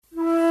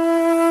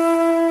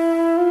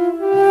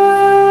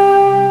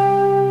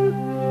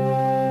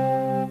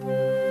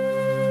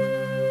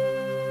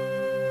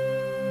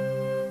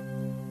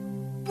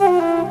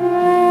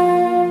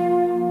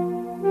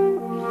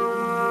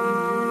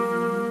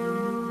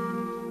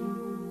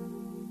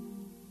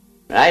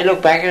When I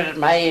look back at it at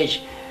my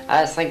age,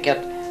 I think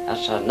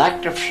it's an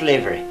act of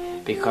slavery,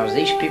 because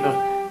these people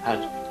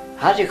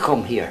had to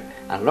come here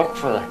and look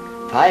for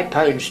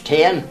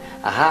 £5.10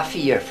 a half a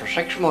year for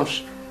 6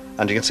 months.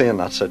 And you can see in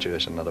that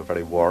situation that a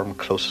very warm,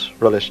 close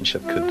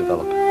relationship could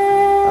develop.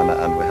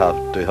 And we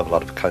do have a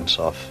lot of accounts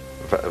of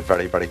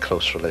very, very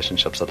close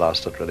relationships that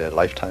lasted really a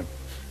lifetime.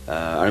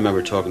 I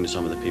remember talking to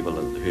some of the people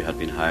who had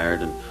been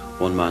hired, and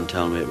one man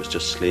telling me it was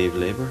just slave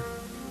labour,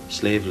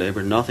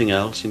 nothing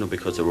else,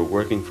 because they were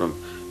working from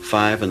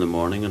 5 in the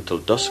morning until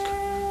dusk,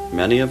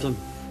 many of them.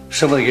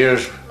 Some of the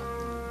girls,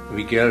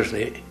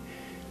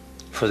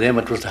 for them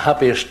it was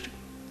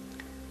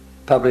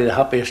probably the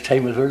happiest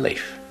time of their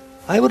life.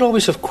 I would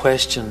always have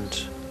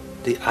questioned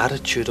the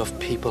attitude of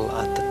people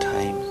at the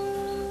time.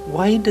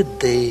 Why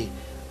did they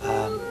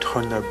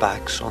turn their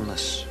backs on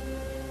this?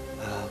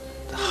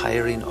 The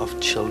hiring of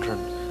children.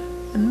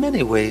 In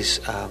many ways,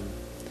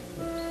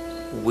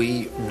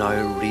 we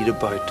now read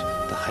about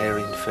the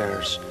hiring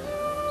fairs,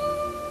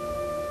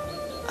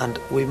 and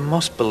we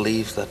must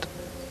believe that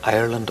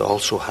Ireland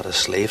also had a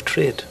slave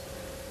trade,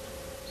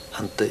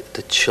 and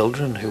the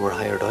children who were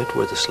hired out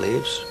were the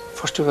slaves.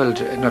 First of all,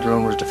 not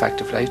alone was it a fact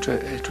of life,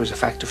 it was a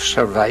fact of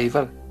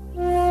survival.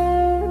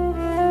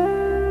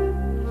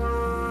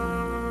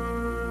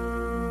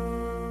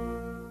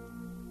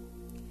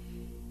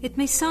 It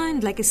may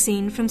sound like a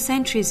scene from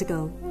centuries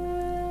ago.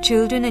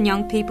 Children and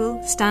young people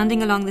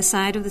standing along the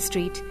side of the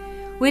street,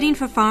 waiting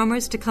for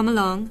farmers to come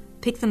along,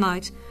 pick them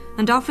out,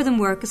 and offer them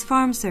work as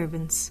farm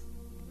servants.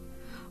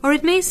 Or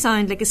it may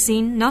sound like a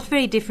scene not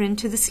very different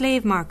to the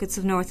slave markets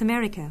of North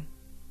America.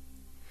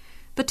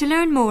 But to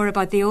learn more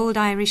about the old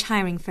Irish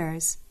hiring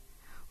fairs,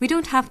 we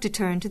don't have to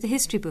turn to the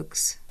history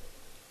books.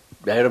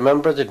 I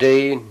remember the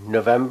day,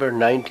 November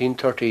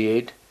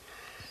 1938,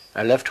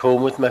 I left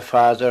home with my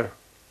father,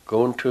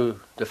 going to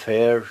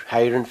the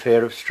hiring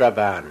fair of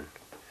Strabane.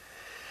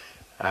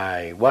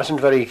 I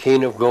wasn't very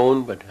keen of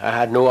going, but I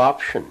had no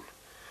option,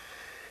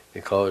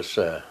 because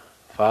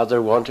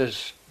Father wanted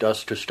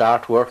us to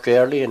start work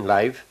early in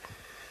life,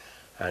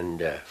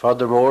 and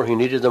furthermore he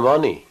needed the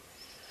money.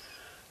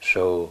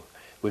 So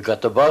we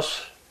got the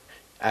bus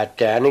at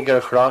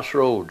Anninger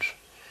Crossroads,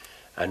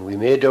 and we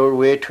made our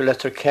way to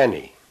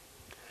Letterkenny.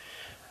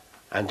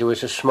 And there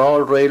was a small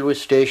railway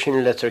station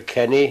in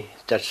Letterkenny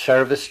that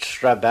serviced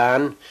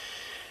Strabane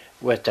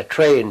with a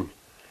train.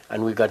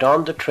 And we got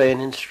on the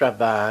train in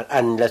Strabane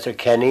and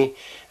Letterkenny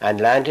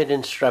and landed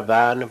in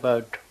Strabane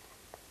about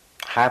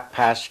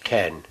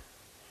 10:30.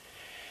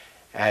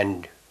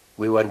 And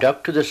we went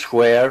up to the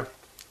square,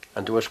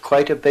 and there was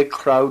quite a big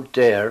crowd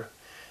there,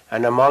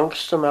 and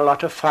amongst them a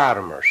lot of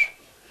farmers.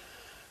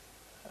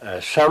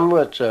 Some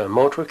with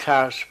motor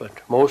cars, but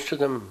most of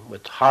them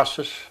with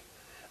horses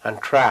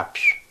and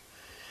traps.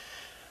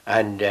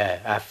 And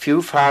a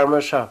few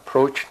farmers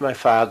approached my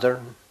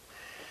father,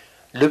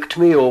 looked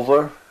me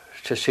over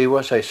to see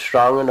was I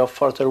strong enough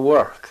for their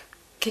work.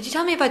 Could you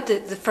tell me about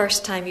the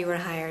first time you were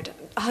hired?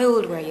 How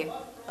old were you?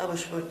 I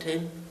was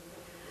 14.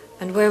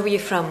 And where were you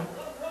from?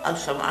 I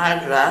was from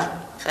Ardra,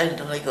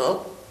 County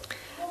Go.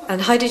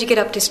 And how did you get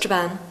up to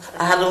Strabane?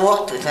 I had to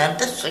walk to the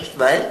dentist 6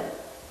 miles.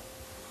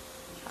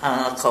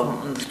 And I come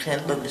on the train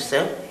by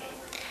myself.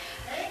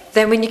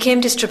 Then when you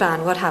came to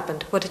Strabane, what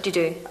happened? What did you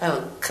do?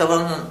 I come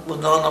on and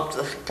went on up to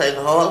the town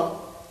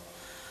hall.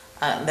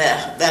 And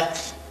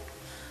there's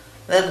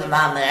a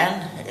man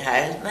there, and he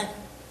hired me.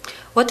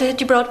 What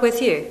had you brought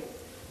with you?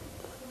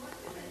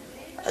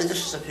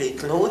 Just a few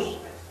clothes,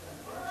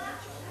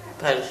 a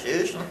pair of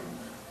shoes, and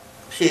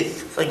a few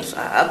things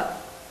I had.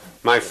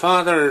 My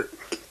father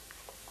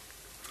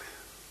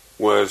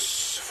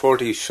was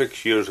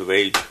 46 years of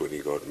age when he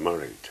got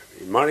married.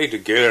 He married a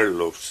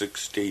girl of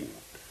 16.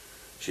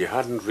 She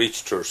hadn't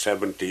reached her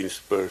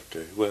 17th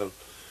birthday. Well,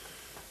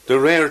 the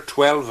rare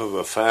 12 of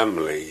a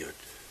family.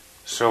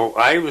 So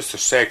I was the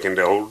second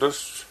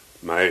oldest.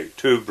 My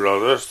 2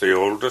 brothers, the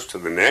oldest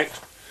and the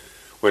next,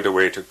 went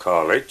away to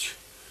college.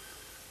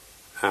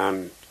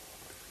 And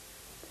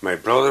my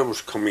brother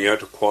was coming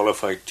out a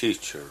qualified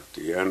teacher at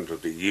the end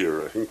of the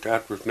year. I think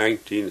that was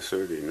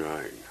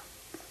 1939.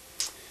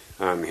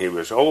 And he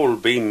was all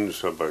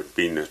beans about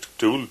being a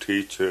school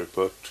teacher,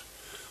 but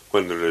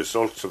when the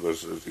results of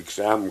his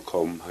exam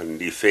come,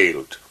 and he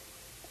failed.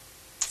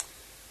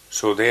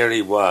 So there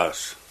he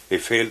was. He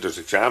failed his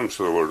exam,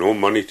 so there were no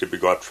money to be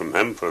got from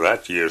him for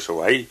that year.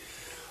 So I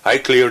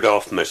cleared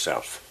off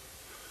myself.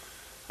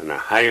 And I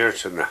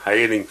hired in the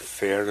hiring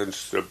fair in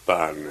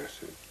Strabane,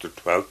 the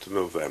 12th of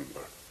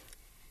November.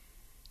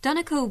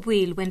 Donegal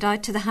Wheel went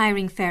out to the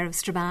hiring fair of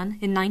Strabane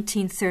in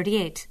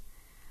 1938.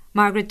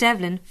 Margaret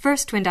Devlin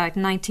first went out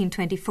in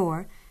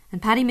 1924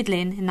 and Paddy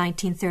Midlin in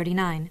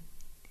 1939.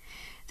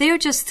 They are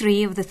just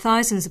 3 of the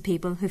thousands of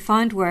people who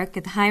found work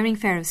at the hiring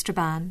fair of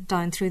Strabane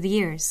down through the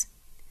years.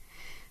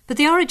 But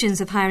the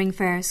origins of hiring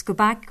fairs go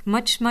back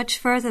much, much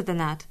further than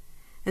that,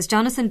 as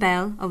Jonathan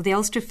Bell of the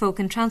Ulster Folk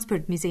and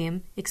Transport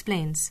Museum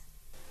explains.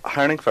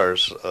 Hiring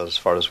fairs, as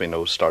far as we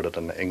know, started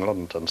in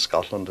England and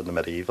Scotland in the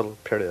medieval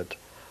period,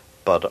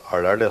 but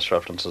our earliest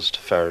references to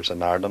fairs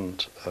in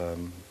Ireland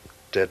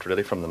date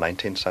really from the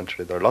 19th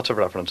century. There are lots of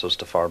references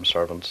to farm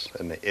servants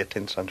in the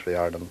 18th century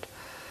Ireland,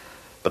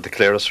 but the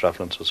clearest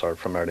references are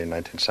from early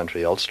 19th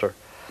century Ulster,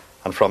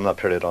 and from that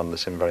period on they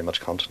seem very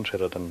much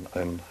concentrated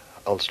in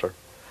Ulster.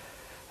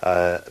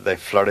 They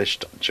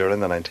flourished during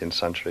the 19th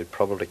century,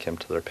 probably came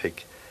to their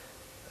peak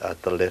in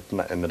the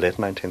late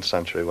 19th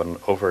century when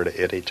over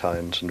 80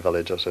 towns and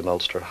villages in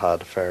Ulster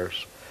had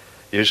fairs.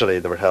 Usually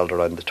they were held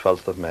around the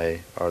 12th of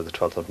May or the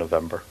 12th of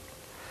November,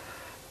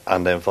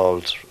 and they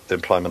involved the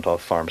employment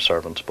of farm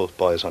servants, both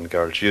boys and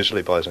girls,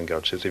 usually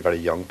very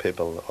young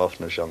people,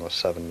 often as young as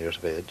 7 years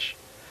of age.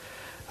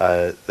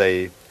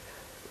 The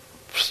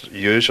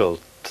usual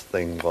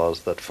thing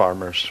was that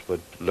farmers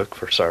would look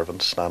for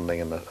servants standing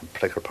in a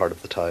particular part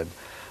of the town,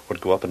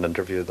 would go up and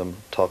interview them,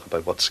 talk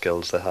about what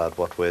skills they had,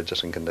 what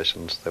wages and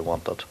conditions they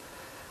wanted,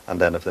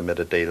 and then if they made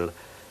a deal,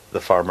 the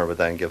farmer would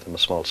then give them a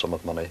small sum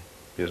of money,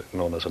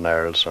 known as an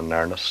earls or an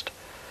earnest,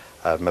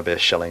 maybe a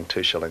shilling,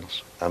 2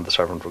 shillings, and the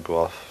servant would go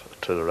off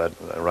to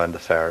around the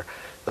fair.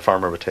 The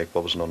farmer would take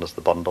what was known as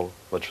the bundle,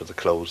 which was the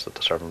clothes that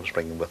the servant was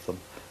bringing with them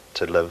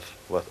to live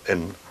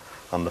in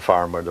on the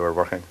farm where they were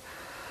working.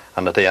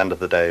 And at the end of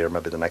the day, or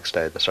maybe the next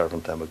day, the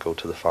servant then would go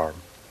to the farm.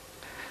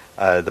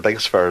 The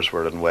biggest fairs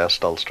were in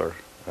West Ulster,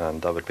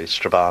 and that would be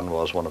Strabane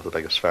was one of the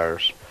biggest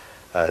fairs.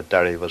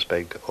 Derry was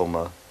big,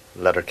 Omagh,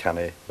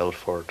 Letterkenny,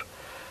 Milford.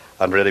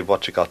 And really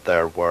what you got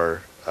there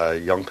were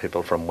young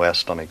people from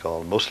West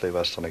Donegal, mostly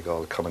West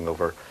Donegal, coming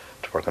over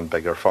to work on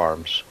bigger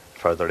farms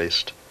further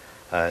east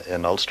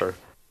in Ulster.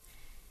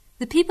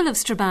 The people of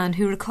Strabane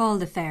who recall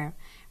the fair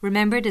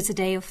remembered as a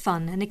day of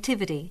fun and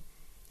activity.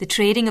 The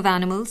trading of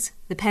animals,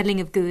 the peddling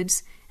of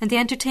goods, and the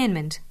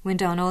entertainment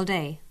went on all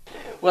day.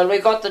 Well, we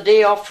got the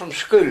day off from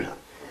school,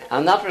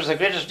 and that was the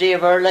greatest day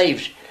of our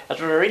lives. It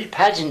was a real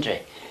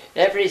pageantry.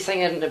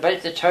 Everything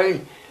about the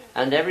town,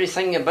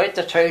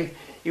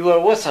 you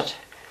were with it.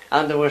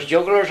 And there was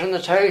jugglers in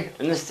the town,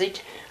 in the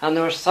street, and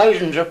there was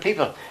thousands of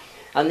people.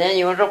 And then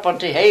you went up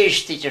onto Hayes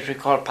Street, as we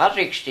call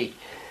Patrick Street,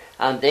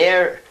 and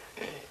there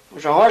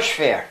was a horse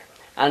fair,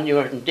 and you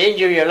were in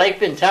danger of your life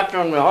being tapped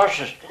on with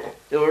horses.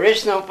 They were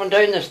racing up and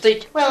down the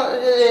street.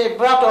 Well, they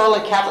brought all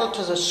the cattle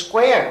to the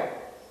square,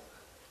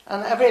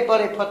 and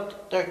everybody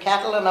put their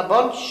cattle in a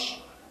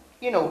bunch,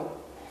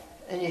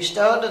 and you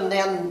stood, and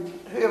then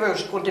whoever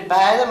was going to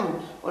buy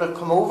them would have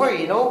come over,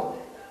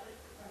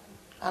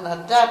 And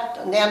at that,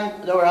 and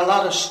then there were a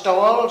lot of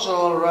stalls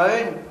all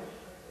around.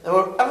 There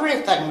were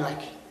everything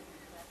like.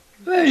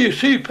 There you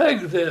see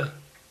pigs there.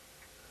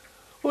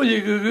 Well,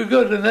 you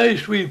got a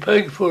nice wee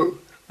pig for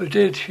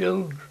 8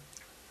 shillings.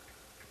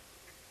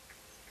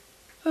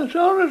 That's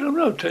honest, I'm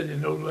not telling you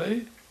no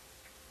lie.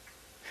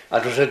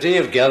 It was a day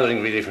of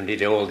gathering really from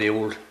all the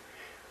old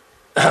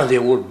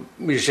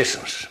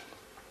musicians,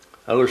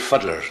 old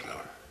fiddlers,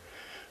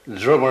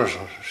 drummers,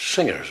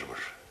 singers.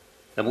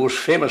 The most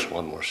famous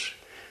one was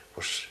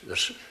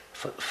this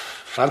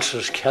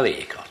Francis Kelly,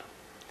 he called him.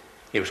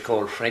 He was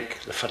called Frank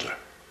the Fiddler.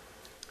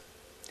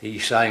 He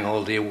sang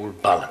all the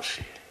old ballads.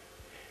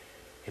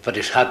 He put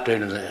his hat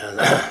down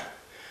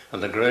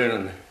on the ground,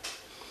 and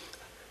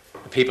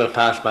the people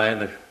passed by,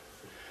 and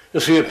they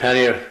threw a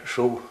penny or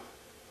so.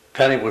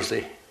 Penny was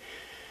the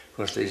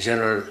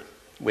general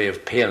way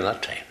of paying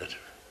that time. That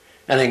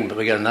anything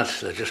bigger than that,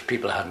 just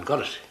people hadn't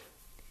got it.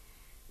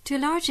 To a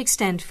large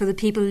extent, for the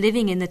people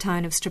living in the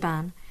town of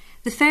Strabane,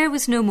 the fair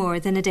was no more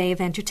than a day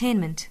of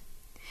entertainment.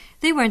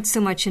 They weren't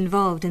so much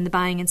involved in the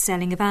buying and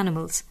selling of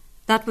animals.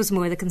 That was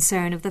more the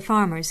concern of the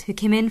farmers who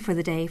came in for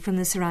the day from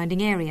the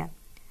surrounding area.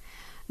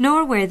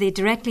 Nor were they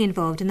directly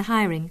involved in the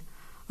hiring,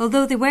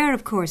 although they were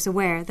of course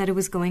aware that it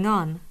was going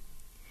on.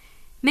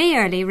 May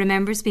Early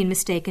remembers being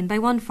mistaken by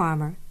one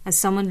farmer as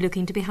someone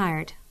looking to be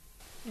hired.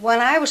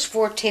 When I was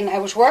 14, I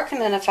was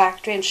working in a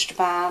factory in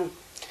Strabane,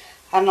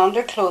 an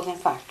underclothing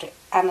factory,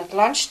 and at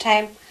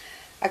lunchtime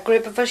a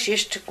group of us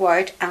used to go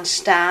out and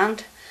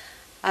stand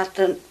at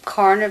the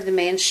corner of the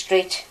main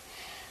street,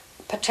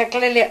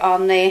 particularly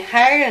on the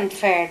hiring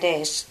fair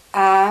days.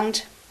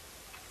 And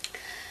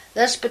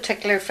this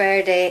particular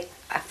fair day,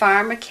 a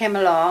farmer came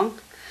along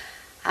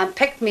and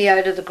picked me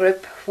out of the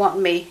group,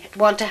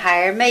 want to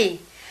hire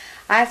me.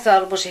 I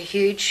thought it was a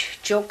huge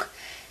joke.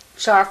 He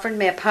was offering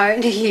me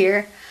 £1 a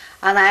year,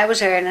 and I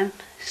was earning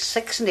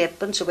 6 and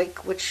 8 a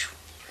week, which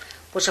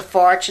was a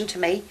fortune to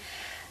me.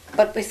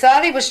 But we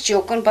thought he was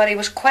joking, but he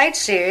was quite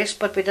serious,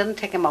 but we didn't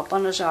take him up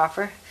on his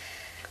offer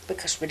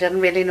because we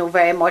didn't really know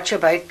very much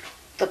about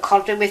the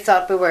country. We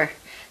thought we were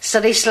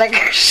city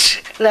slickers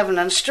living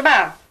in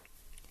Strabane.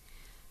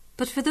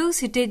 But for those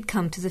who did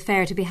come to the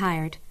fair to be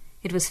hired,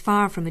 it was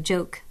far from a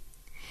joke.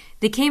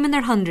 They came in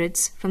their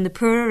hundreds from the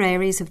poorer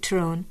areas of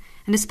Tyrone,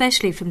 and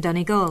especially from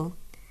Donegal.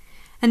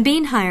 And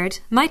being hired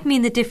might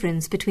mean the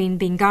difference between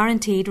being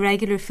guaranteed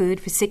regular food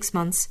for 6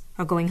 months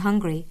or going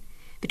hungry,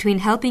 between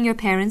helping your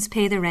parents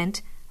pay the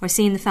rent or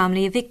seeing the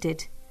family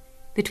evicted,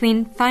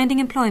 between finding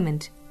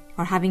employment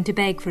or having to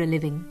beg for a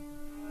living.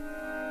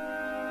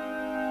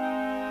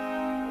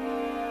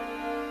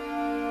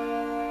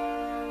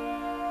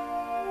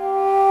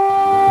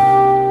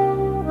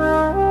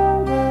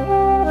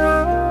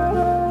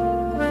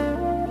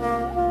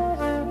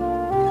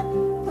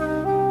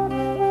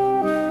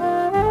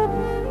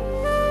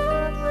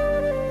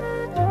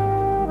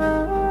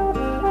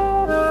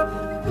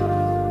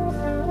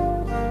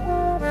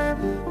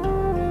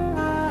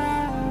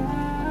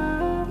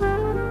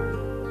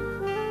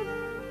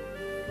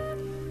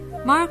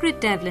 Margaret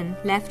Devlin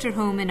left her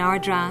home in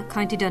Ardra,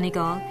 County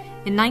Donegal,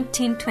 in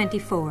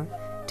 1924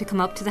 to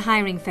come up to the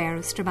hiring fair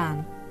of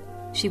Strabane.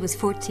 She was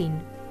 14.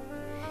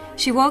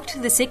 She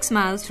walked the 6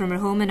 miles from her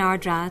home in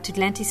Ardra to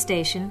Glenty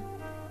Station,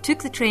 took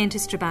the train to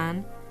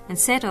Strabane and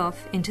set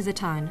off into the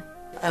town.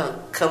 I would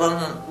come in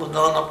and went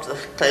on up to the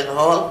town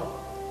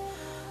hall,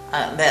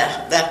 and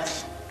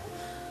there's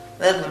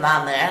a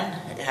man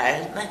there, and he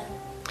hired me.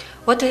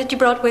 What had you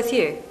brought with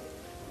you?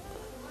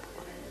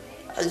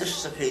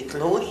 Just a few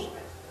clothes,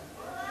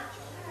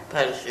 a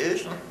pair of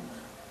shoes, and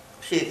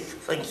a few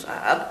things I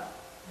had.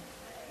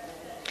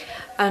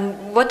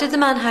 And what did the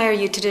man hire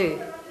you to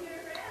do?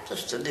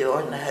 Just to do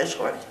ordinary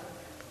housework.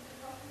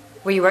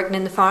 Were you working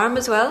in the farm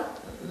as well?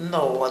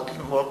 No, I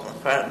didn't work in the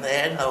farm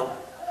there, no.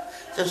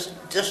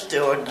 Just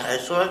do ordinary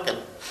housework and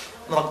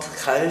milk the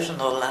cows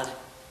and all that.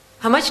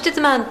 How much did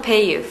the man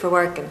pay you for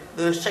working?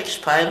 It was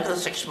 £6 for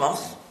 6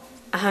 months.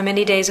 How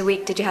many days a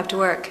week did you have to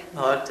work?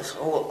 No,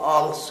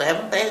 all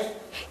 7 days.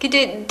 Could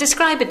you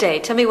describe a day?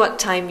 Tell me what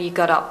time you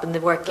got up and the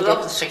work you did. Got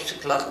up at 6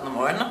 o'clock in the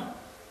morning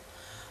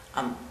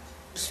and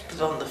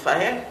put on the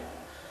fire.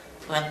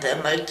 Went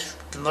in out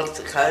to milk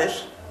the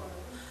cows,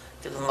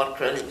 get the milk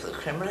ready for the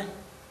creamery.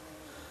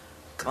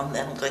 Come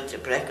in and get your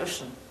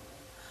breakfast and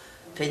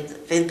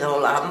feed the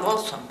whole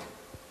animals and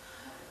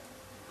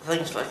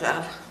things like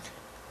that.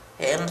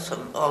 Hens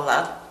and all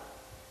that.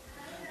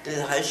 Do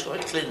the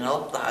housework, clean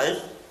up the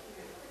house.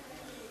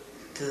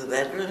 Do the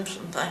bedrooms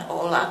and things,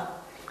 all that.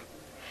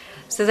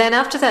 So then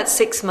after that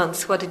 6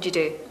 months, what did you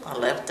do? I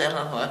left then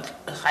and went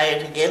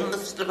hired again in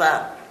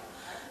Strabane.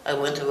 I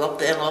went up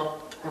there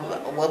up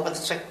with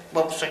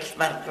 6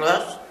 men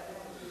class.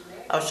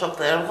 I was up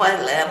there a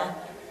while then.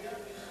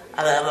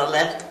 And then I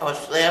left, I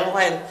was there a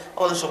while.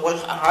 Oh, this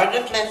was a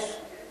harder place.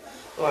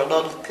 There were a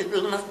lot of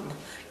people in it and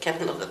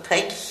kept a lot of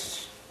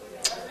pigs.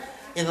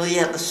 You know, you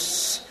had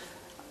this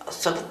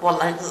sort of one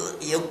like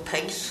young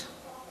pigs.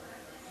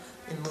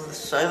 You know, the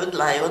sow would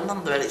lie on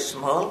them, very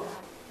small.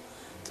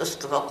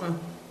 Just get up and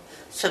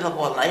sit up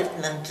all night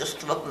and then just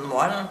get up in the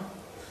morning,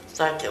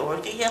 start your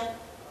work again.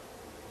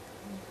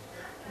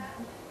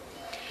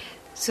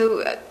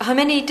 So how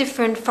many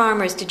different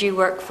farmers did you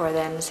work for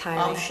then as hiring?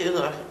 I'm sure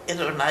there were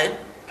 8 or 9.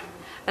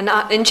 And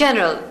in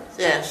general?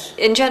 Yes.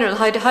 In general,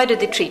 how did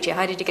they treat you?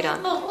 How did you get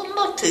on? No,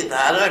 not too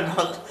bad, or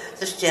not.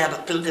 Just you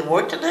had plenty of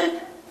work to do.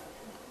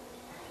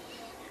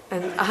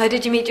 And how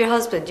did you meet your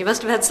husband? You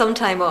must have had some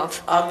time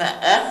off.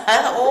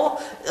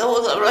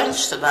 The around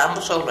Strabane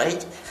was all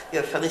right.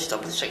 You finished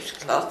up at 6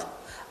 o'clock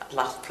at the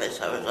last place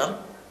I was in.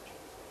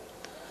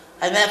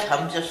 I met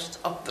him just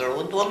up the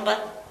road one day.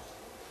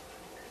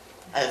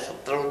 I was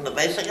up the road on the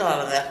bicycle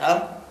and I met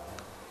him.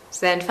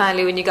 So then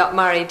finally when you got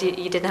married,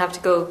 you didn't have to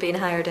go being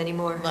hired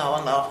anymore?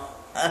 No.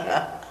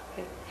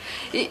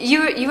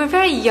 You were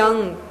very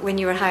young when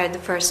you were hired the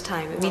first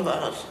time. I mean,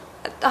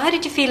 how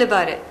did you feel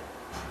about it?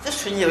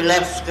 Just when you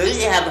left school,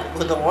 you had to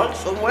go to work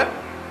somewhere.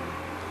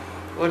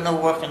 There was no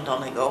work in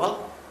Donegal.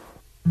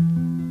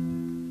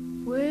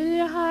 Will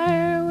you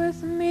hire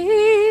with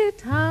me,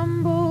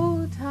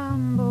 Tambo,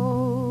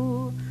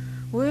 Tambo?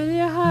 Will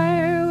you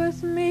hire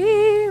with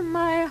me,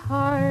 my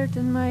heart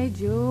and my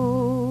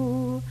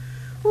Joe?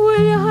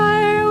 Will you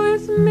hire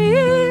with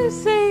me,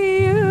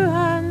 say you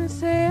and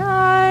say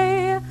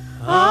I?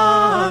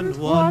 And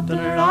what an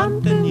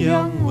ranting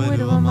young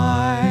widow am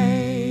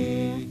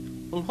I?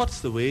 Well, what's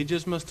the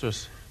wages,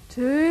 mistress?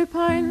 £2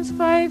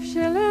 5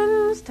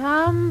 shillings,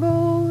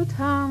 Tambo,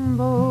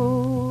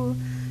 Tambo.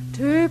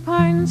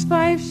 £2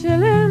 5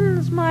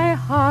 shillings, my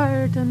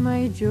heart and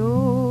my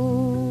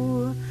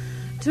Joe.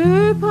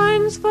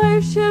 £2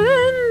 5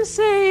 shillings,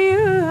 say you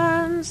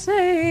and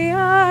say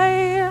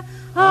I.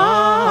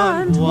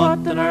 And what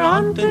an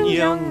ranting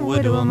young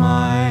widow am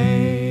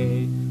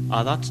I?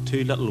 That's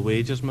too little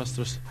wages,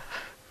 mistress.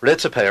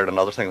 Rates of pay are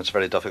another thing that's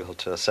very difficult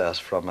to assess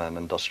from an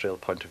industrial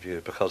point of view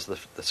because the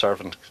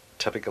servant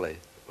typically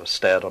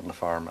stayed on the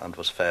farm and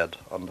was fed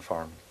on the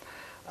farm.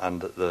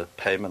 And the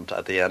payment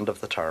at the end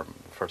of the term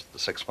for the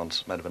 6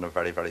 months might have been a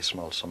very, very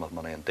small sum of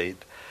money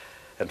indeed.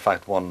 In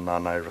fact, one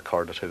man I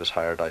recorded who was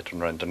hired out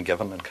and round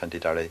Dungiven in County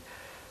Derry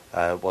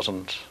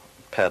wasn't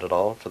paid at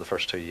all for the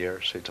first 2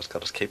 years. He just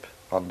got his keep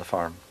on the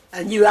farm.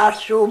 And you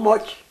asked so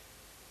much,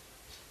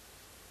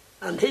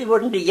 and he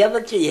wouldn't give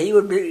it to you. He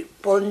would be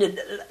pulling you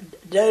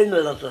down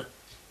a little.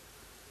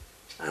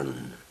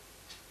 And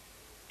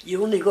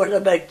you only got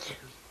about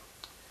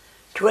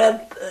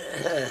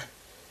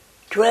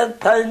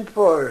 £12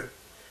 for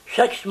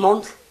 6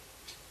 months.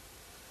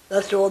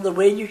 That's all the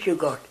wages you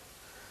got.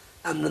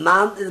 And the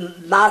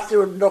master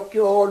would look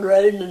you all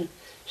round and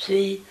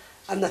see,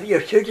 and if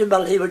you're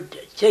suitable, he would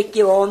take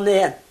you on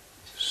then.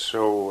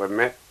 So I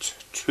met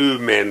 2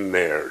 men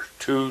there,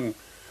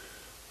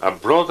 a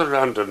brother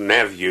and a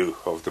nephew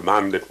of the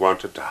man that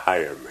wanted to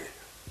hire me.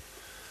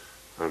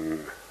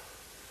 And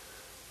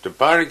the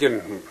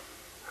bargain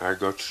I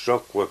got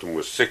struck with him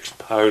was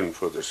 £6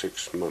 for the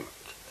 6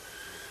 months.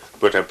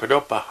 But I put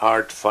up a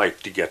hard fight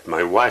to get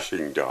my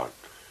washing done.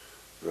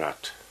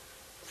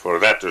 For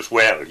that as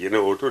well, you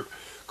know, it would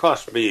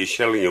cost me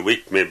 £1 a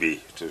week maybe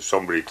to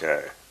somebody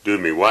to do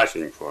me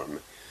washing for me.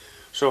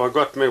 So I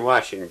got my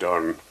washing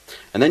done.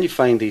 And then you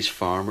find these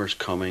farmers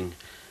coming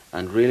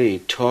and really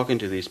talking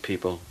to these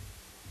people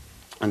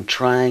and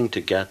trying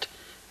to get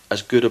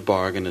as good a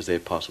bargain as they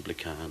possibly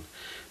can.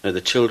 Now, the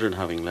children,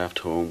 having left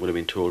home, would have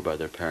been told by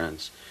their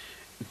parents,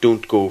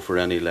 don't go for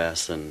any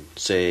less than,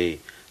 say,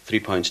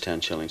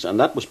 £3.10, and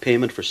that was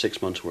payment for 6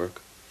 months'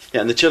 work.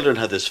 Yeah, and the children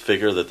had this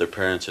figure that their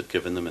parents had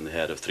given them in the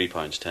head of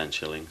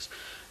 £3.10.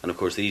 And of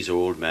course, these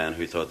old men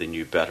who thought they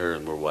knew better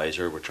and were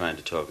wiser were trying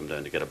to talk them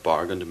down to get a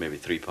bargain to maybe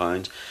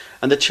 £3.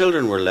 And the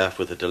children were left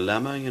with a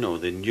dilemma. You know,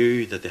 they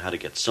knew that they had to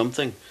get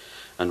something,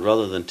 and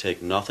rather than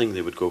take nothing,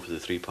 they would go for the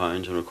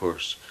 £3. And of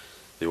course,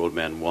 the old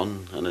men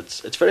won. And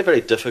it's very,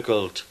 very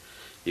difficult.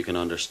 You can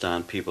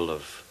understand people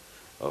of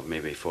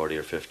maybe 40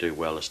 or 50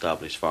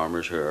 well-established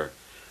farmers who are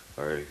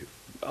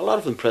a lot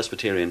of them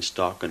Presbyterian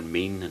stock and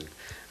mean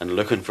and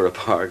looking for a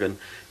bargain,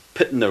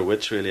 pitting their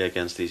wits really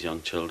against these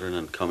young children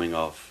and coming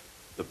off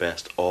the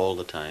best all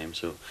the time.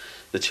 So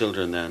the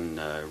children then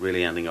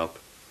really ending up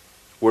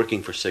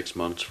working for 6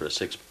 months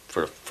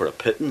for a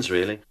pittance,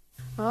 really.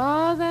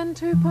 Ah, then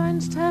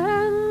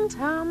 £2.10,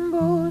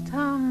 tambo,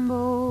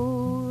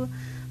 tambo.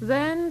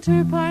 Then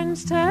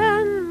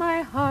 £2.10,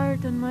 my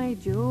heart and my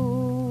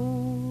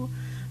Joe.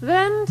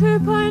 Then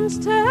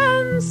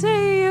 £2.10,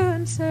 say you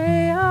and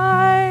say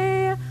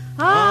I.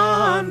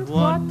 And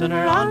what an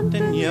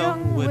ranting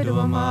young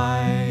widow am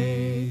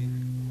I.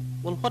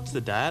 Well, what's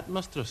the diet,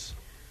 mistress?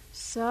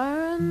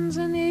 Sirens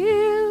and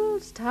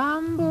eels,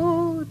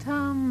 tambo,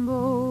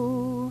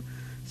 tambo.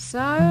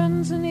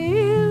 Sirens and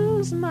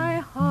eels, my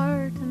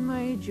heart and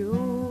my Joe.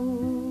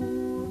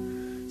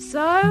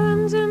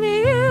 Sirens and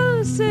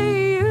eels,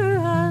 say you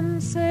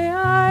and say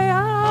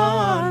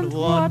I. And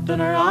what an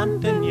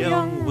ranting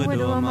young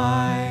widow am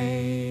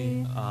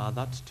I.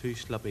 That's too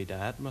slippy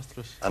diet,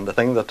 mistress. And the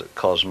thing that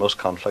caused most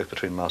conflict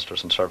between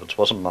masters and servants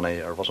wasn't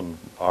money or wasn't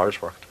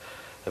hours worked,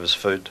 it was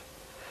food.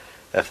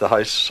 If the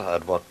house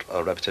had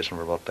a reputation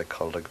for what they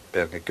called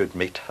being a good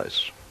meat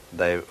house,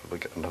 they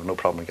would have no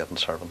problem getting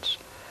servants.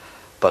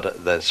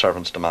 But the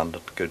servants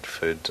demanded good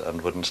food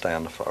and wouldn't stay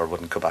on or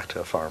wouldn't go back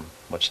to a farm,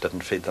 which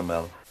didn't feed them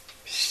well.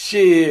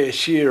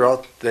 She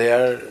wrote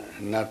there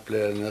in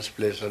this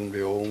place in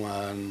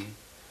Biome,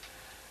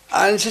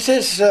 and she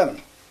says,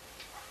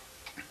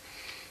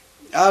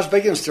 I was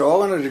big and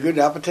strong and had a good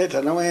appetite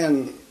anyway,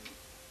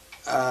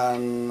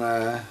 and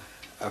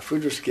our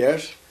food was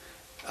scarce.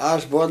 I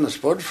was boiling the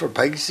spud for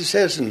pigs, she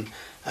says, and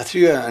I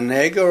threw an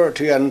egg or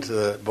two into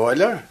the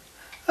boiler,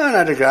 and I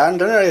had a grand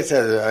dinner out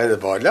of the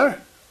boiler,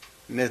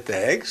 and ate the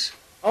eggs.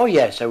 Oh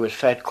yes, I was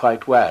fed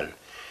quite well,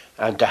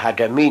 and they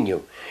had a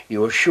menu.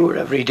 You were sure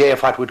every day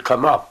of what would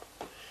come up.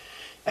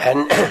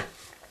 And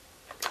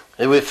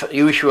there was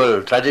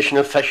usual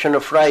traditional fish on a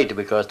Friday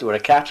because they were a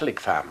Catholic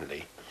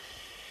family.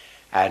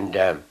 And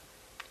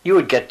you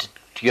would get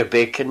your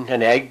bacon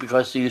and egg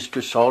because they used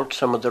to salt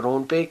some of their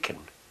own bacon.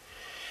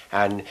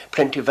 And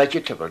plenty of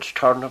vegetables,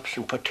 turnips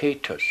and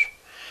potatoes.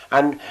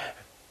 And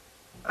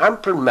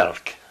ample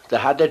milk. They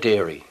had a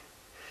dairy.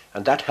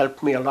 And that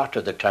helped me a lot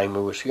at the time I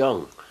was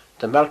young.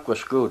 The milk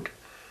was good.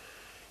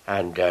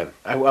 And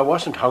I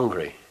wasn't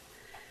hungry.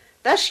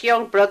 This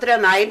young brother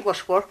of mine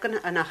was working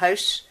in a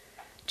house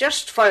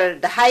just for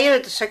the hire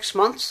of the 6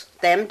 months,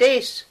 them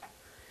days.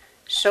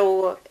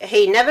 So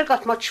he never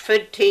got much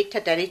food to eat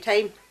at any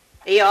time.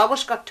 He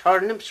always got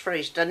turnips for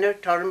his dinner,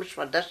 turnips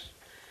for this,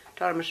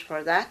 turnips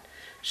for that.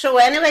 So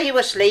anyway, he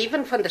was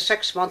leaving when the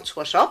 6 months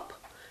was up,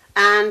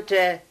 and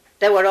they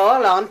were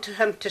all on to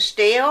him to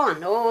stay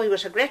on. Oh, he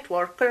was a great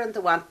worker and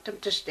they wanted him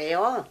to stay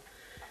on.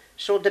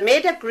 So they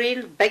made a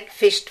real big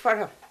feast for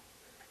him.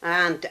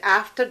 And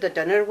after the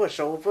dinner was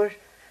over,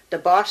 the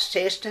boss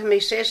says to him, he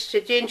says,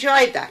 did you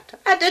enjoy that?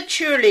 I did,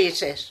 surely, he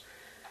says.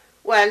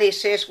 Well, he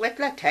says, wait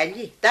till I tell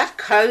you, that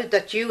cow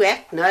that you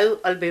ate now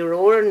will be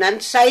roaring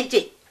inside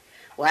you.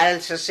 Well,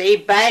 says he,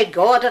 by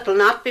God, it'll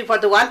not be for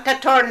the want of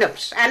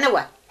turnips,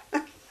 anyway.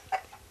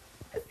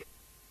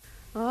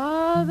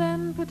 Ah,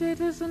 then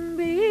potatoes and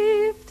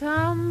beef,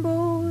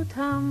 tambo,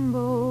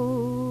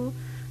 tambo.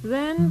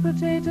 Then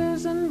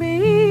potatoes and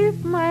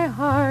beef, my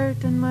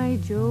heart and my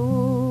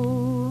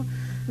Joe.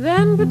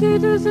 Then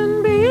potatoes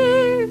and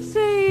beef,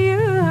 say you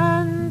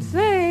and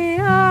say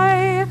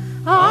I.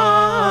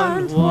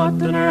 And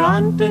what an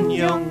ranting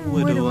young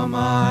widow am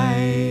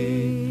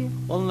I.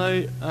 Well,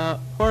 now,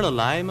 where to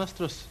lie,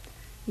 mistress?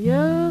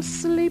 You'll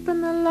sleep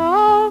in the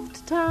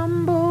loft,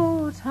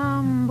 tambo,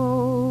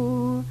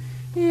 tambo.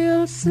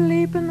 You'll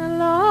sleep in the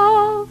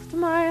loft,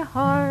 my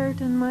heart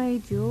and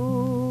my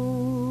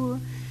Joe.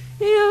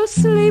 You'll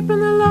sleep in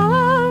the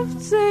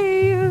loft,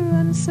 say you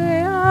and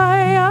say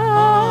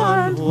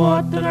I. And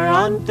what an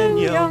ranting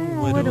young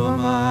widow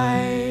am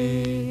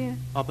I.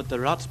 Oh, but the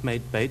rats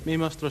might bite me,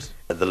 mistress.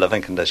 The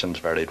living conditions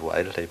varied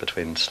widely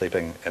between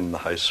sleeping in the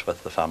house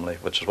with the family,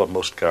 which is what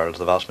most girls,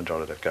 the vast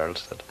majority of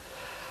girls did,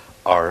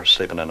 or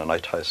sleeping in an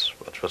outhouse,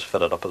 which was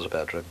fitted up as a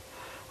bedroom,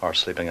 or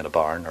sleeping in a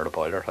barn or a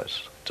boiler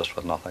house. just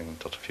with nothing,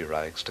 just a few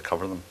rags to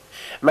cover them.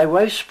 My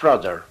wife's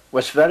brother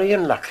was very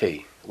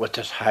unlucky with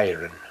his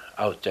hiring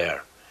out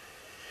there.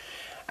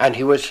 And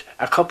he was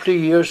a couple of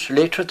years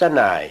later than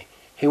I.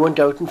 He went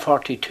out in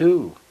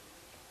 42.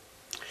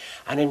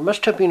 And it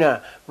must have been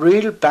a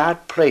real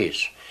bad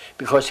place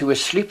because he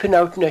was sleeping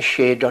out in a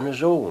shade on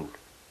his own.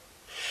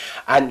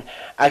 And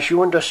as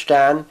you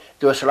understand,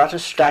 there was a lot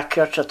of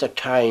stackyards at the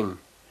time,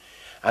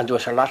 and there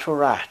was a lot of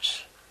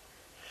rats.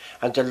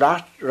 And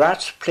the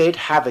rats played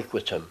havoc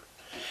with him.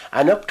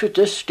 And up to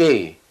this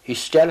day, he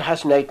still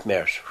has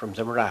nightmares from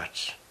them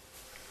rats.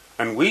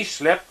 And we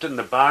slept in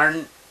the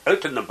barn,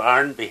 out in the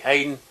barn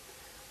behind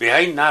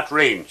that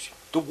range.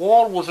 The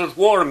wall was as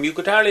warm, you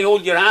could hardly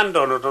hold your hand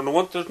on it on a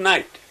winter's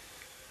night.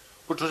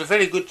 But it was a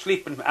very good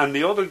sleep. And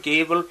the other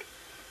gable,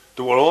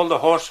 there were all the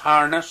horse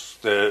harness,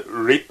 the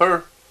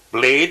reaper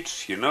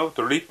blades,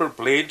 the reaper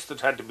blades that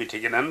had to be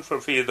taken in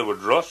for fear they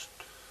would rust.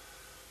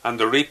 And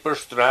the reaper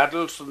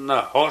straddles and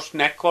the horse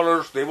neck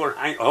collars, they were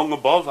hung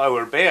above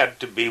our bed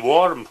to be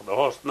warm for the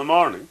horse in the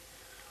morning.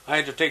 I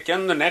had to take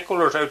in the neck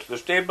collars out of the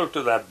stable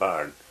to that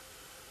barn,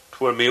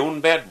 to where my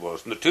own bed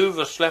was. And the two of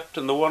us slept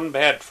in the one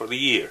bed for the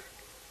year.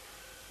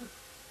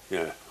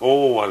 Yeah.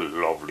 Oh, a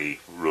lovely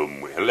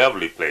room, a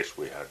lovely place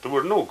we had. There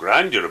was no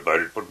grandeur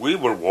about it, but we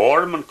were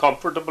warm and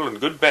comfortable and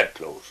good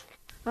bedclothes.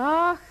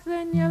 Och,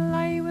 then you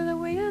lie with the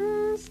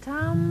winds,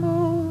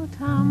 tambo,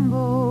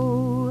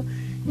 tambo.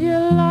 You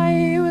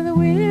lie with the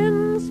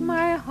winds,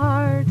 my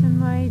heart and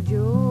my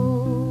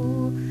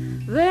Joe.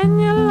 Then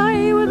you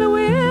lie with the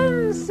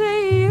winds,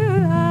 say you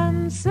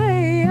and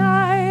say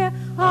I.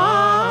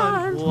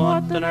 And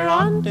what an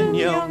ranting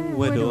young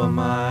widow am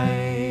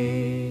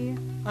I.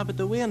 But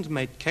the winds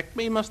might kick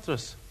me,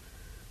 mistress.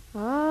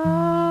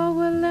 Ah,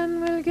 well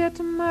then we'll get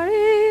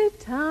married,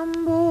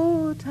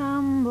 tambo,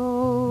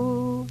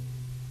 tambo.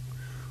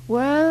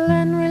 Well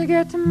then we'll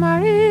get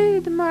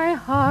married, my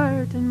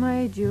heart and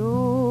my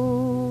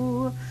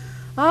Joe.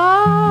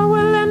 Ah,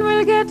 well then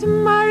we'll get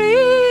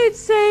married,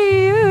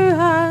 say you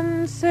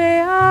and say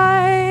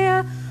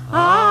I.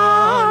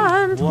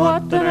 And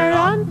what an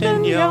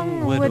ranting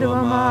young widow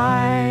am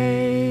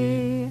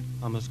I.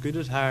 I'm as good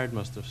as hired,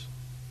 mistress.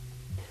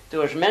 There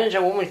was many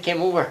a woman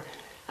came over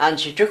and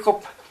she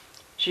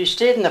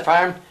stayed in the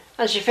farm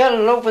and she fell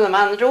in love with the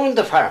man that owned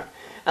the farm.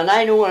 And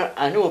I know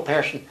a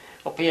person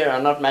up here,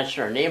 I'll not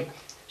mention her name,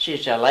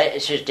 she's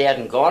dead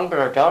and gone, but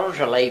her daughter's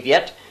alive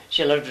yet.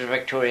 She lived at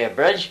Victoria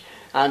Bridge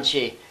and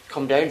she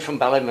come down from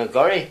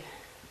Ballymagurry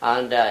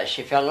and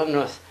she fell in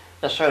with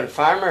this old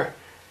farmer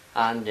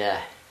and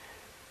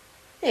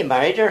he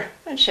married her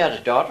and she had a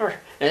daughter.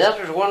 Now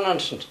that was one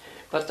instance,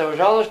 but there was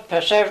always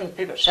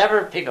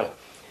several people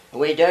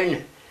way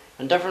down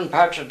in different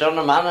parts of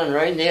Dunaman and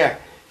round there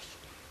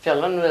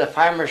fell in with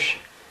the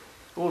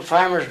old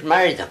farmers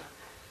married them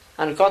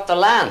and got the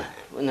land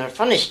when they were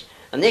finished,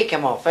 and they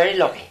came off very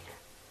lucky.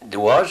 There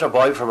was a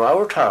boy from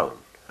our town,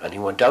 and he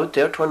went out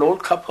there to an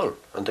old couple,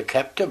 and they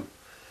kept him,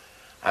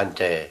 and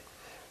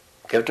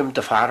gave him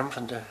the farm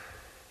when they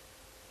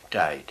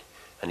died,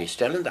 and he's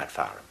still in that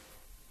farm.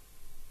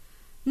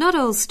 Not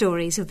all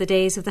stories of the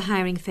days of the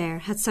hiring fair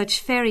had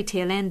such fairy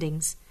tale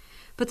endings,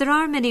 but there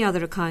are many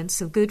other accounts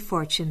of good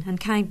fortune and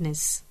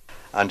kindness.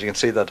 And you can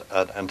see that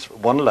at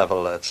one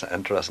level it's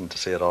interesting to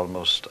see it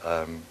almost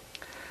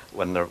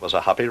when there was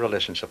a happy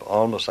relationship,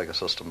 almost like a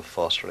system of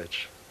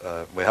fosterage.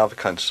 We have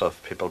accounts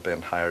of people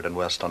being hired in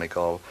West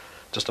Donegal,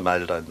 just a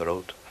mile down the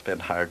road, being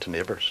hired to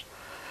neighbours.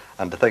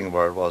 And the thing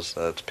was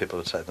that people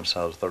would say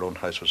themselves their own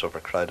house was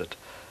overcrowded.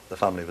 The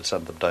family would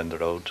send them down the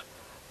road.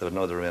 They would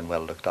know they were being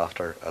well looked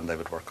after and they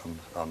would work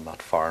on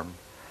that farm.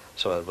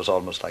 So it was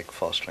almost like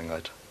fostering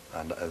out.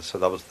 And so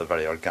that was the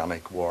very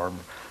organic, warm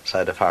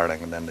side of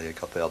hiring, and then you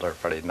got the other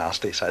very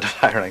nasty side of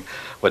hiring,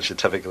 which you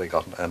typically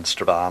got in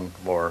Strabane,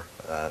 more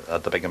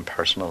at the big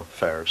impersonal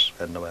fairs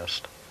in the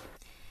West.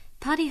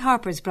 Paddy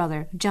Harper's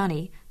brother,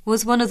 Johnny,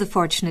 was one of the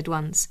fortunate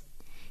ones.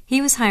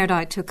 He was hired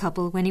out to a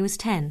couple when he was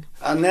 10.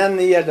 And then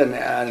he had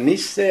a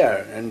niece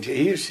there, and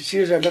she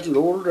was a little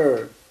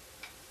older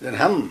than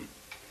him.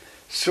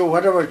 So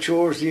whatever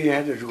chores he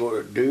had to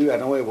go do, I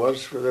know he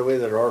was, for the way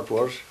the earth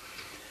was,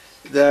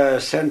 they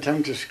sent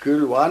him to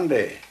school one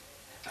day,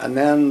 and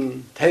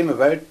then time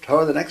about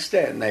her the next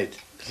day at night.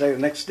 It's like the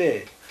next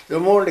day. They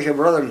were more like a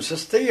brother and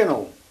sister,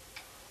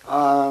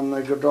 And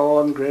they got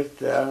on great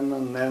then,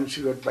 and then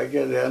she got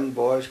bigger then,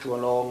 boys come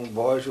along,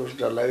 boys wasn't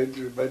allowed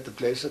about the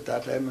place at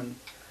that time,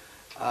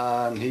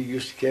 and he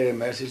used to carry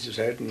messages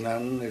out, and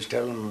then he was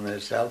telling them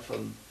himself,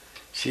 and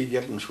she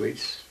gave him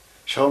sweets.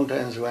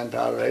 Sometimes they went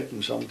all right,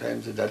 and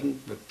sometimes they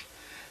didn't, but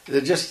they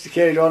just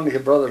carried on like a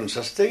brother and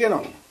sister,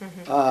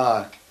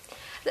 Mm-hmm.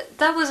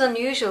 That was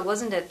unusual,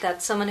 wasn't it?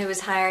 That someone who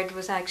was hired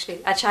was actually,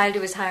 a child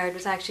who was hired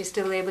was actually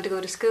still able to go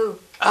to school.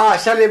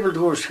 Still able to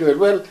go to school.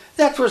 Well,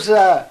 that was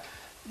the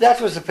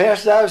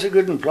person that was a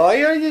good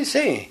employer, you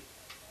see.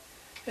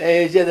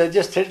 They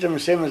just treated them the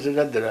same as they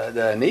did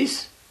the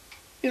niece,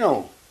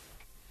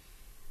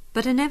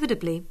 But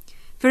inevitably,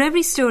 for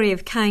every story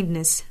of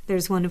kindness, there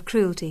is one of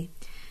cruelty.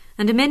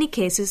 And in many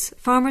cases,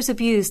 farmers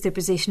abused their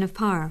position of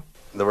power.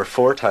 there were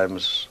 4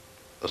 times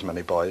as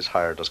many boys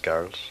hired as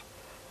girls,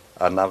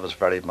 and that was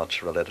very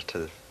much related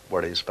to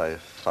worries by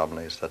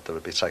families that there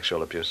would be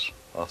sexual abuse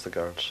of the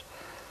girls.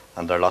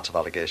 And there are lots of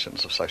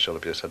allegations of sexual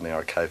abuse in the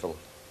archival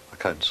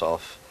accounts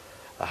of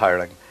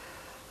hiring,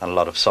 and a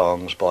lot of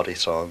songs, bawdy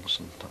songs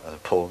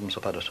and poems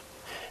about it.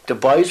 The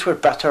boys were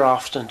better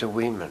off than the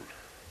women.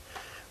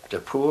 The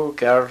poor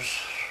girls,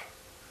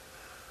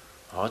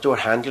 they were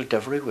handled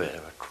everywhere. They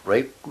were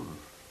raped and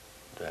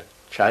the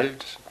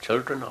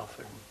children of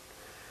it.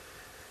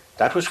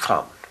 That was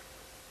common,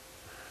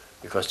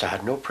 because they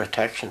had no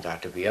protection. They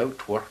had to be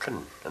out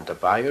working, and the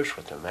buyers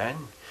were the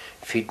men,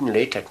 feeding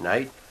late at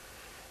night.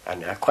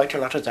 And quite a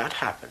lot of that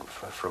happened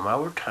from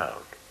our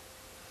town.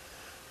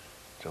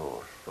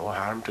 So no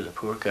harm to the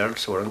poor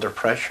girls who were under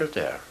pressure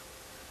there.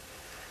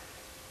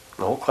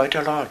 No, quite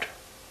a lot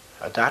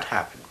of that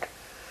happened.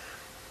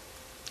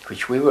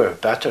 Which we were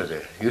better.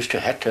 They used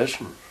to hit us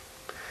and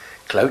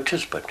clout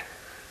us, but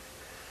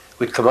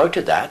we'd come out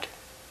of that.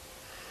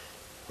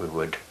 We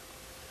would.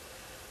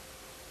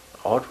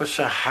 Oh, it was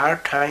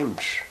hard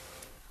times.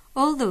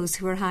 All those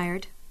who were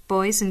hired,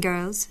 boys and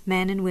girls,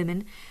 men and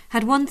women,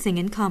 had one thing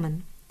in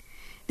common.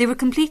 They were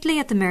completely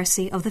at the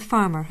mercy of the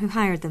farmer who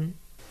hired them.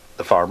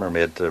 The farmer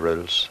made the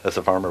rules. If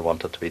the farmer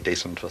wanted to be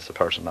decent with the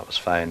person, that was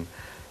fine.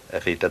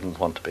 If he didn't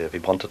want to be, if he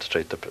wanted to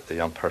treat the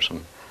young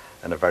person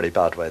in a very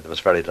bad way, there was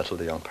very little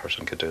the young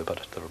person could do about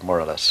it. They were more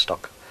or less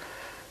stuck.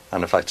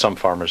 And in fact, some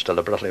farmers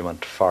deliberately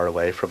went far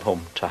away from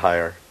home to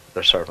hire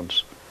their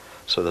servants,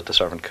 so that the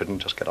servant couldn't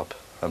just get up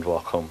and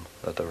walk home.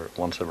 That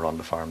once they were on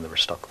the farm, they were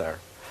stuck there.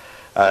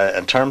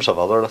 In terms of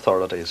other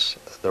authorities,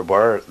 there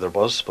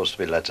was supposed to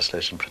be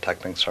legislation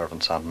protecting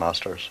servants and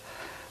masters,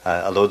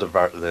 although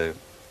the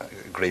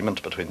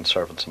agreement between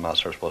servants and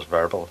masters was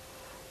verbal.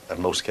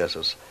 In most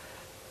cases,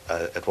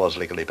 it was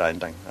legally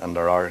binding, and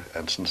there are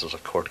instances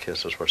of court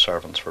cases where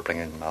servants were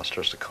bringing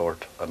masters to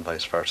court and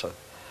vice versa.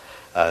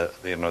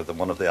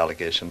 One of the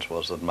allegations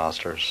was that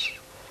masters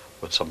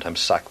would sometimes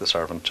sack the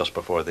servant just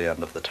before the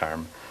end of the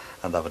term,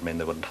 and that would mean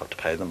they wouldn't have to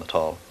pay them at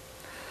all,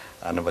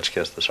 and in which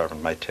case the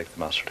servant might take the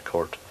master to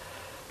court.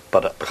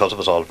 But because it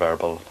was all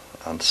verbal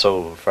and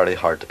so very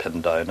hard to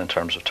pin down in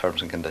terms of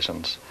terms and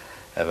conditions,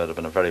 it would have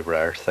been a very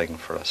rare thing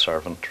for a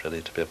servant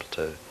really to be able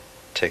to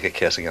take a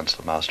case against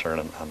the master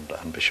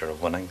and be sure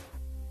of winning.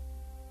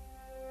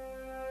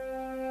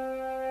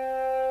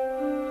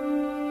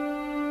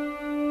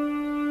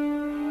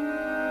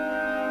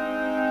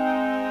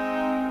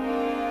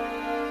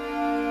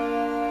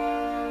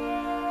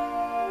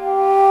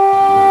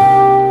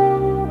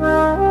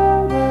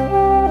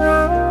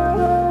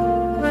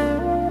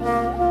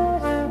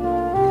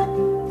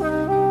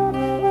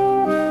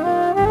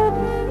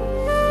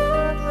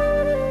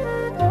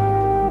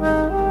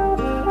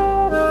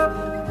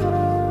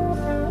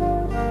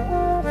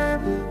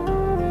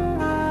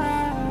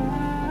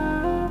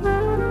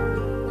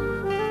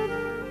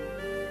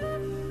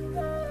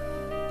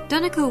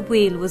 Donegal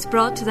Wheel was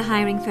brought to the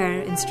hiring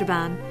fair in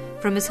Strabane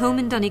from his home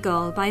in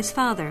Donegal by his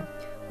father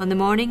on the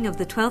morning of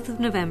the 12th of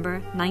November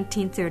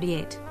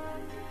 1938.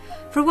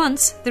 For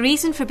once, the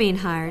reason for being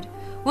hired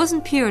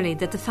wasn't purely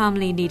that the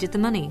family needed the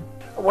money.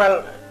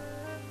 Well,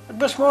 it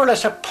was more or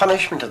less a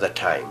punishment at the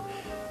time.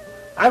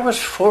 I was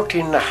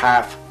 14 and a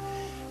half,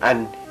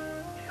 and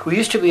we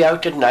used to be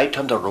out at night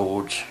on the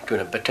roads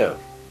doing a bit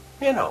of,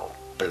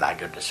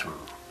 blackguardism.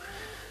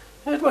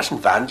 It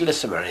wasn't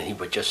vandalism or anything,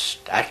 but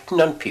just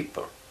acting on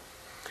people.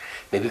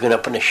 Maybe going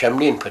up on a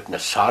chimney and putting a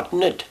sod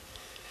in it.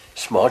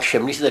 Small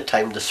chimneys at the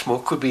time, the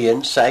smoke would be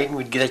inside and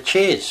we'd get a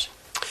chase.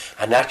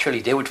 And naturally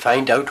they would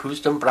find out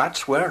whose them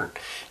brats were.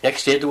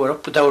 Next day they were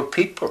up with our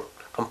people,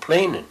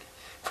 complaining.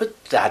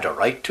 But they had a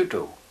right to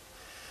do.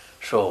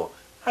 So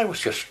I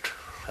was just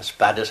as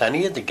bad as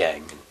any of the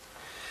gang. And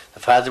the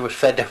father was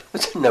fed up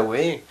with it in a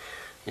way.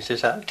 He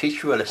says, I'll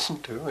teach you a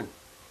lesson too. And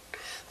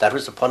that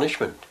was the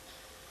punishment.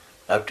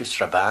 Out to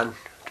Strabane,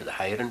 to the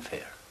hiring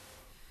fair.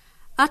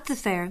 At the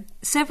fair,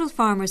 several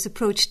farmers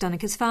approached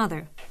Donoghue's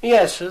father.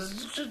 Yes,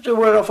 they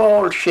were of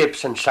all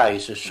shapes and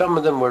sizes. Some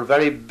of them were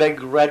very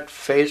big,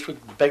 red-faced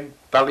with big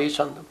bellies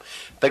on them,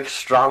 big,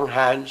 strong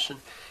hands, and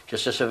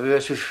just as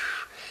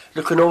if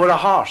looking over a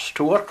horse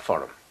to work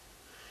for him.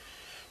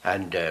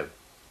 And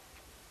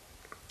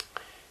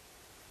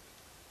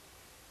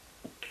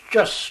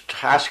just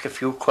ask a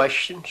few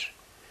questions,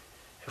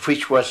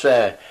 which was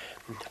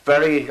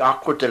very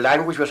awkward. The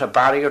language was a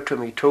barrier to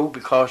me too,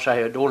 because I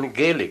had only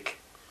Gaelic.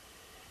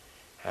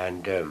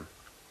 And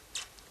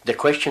the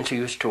questions he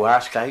used to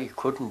ask, I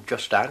couldn't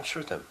just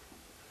answer them,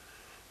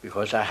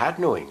 because I had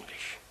no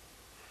English.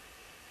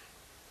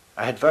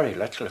 I had very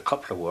little, a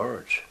couple of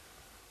words.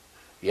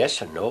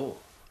 Yes and no.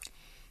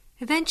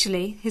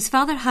 Eventually, his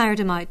father hired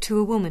him out to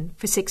a woman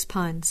for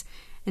 £6,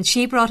 and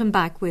she brought him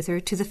back with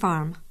her to the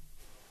farm.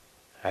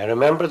 I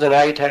remember the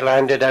night I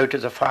landed out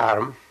of the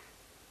farm.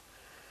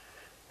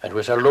 It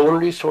was a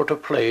lonely sort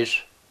of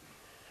place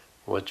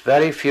with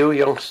very few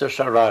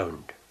youngsters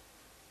around.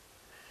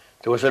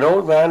 There was an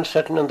old man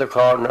sitting in the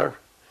corner,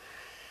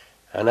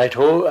 and I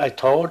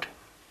thought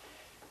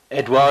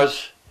it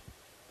was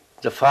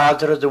the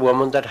father of the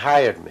woman that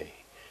hired me.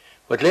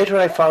 But later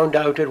I found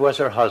out it was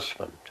her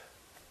husband.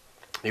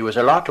 He was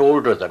a lot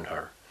older than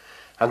her,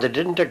 and they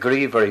didn't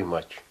agree very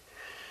much.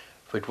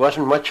 It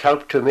wasn't much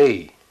help to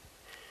me,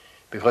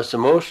 because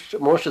most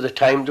of the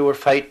time they were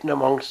fighting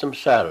amongst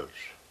themselves.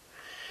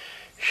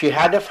 She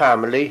had a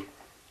family,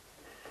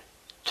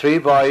 3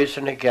 boys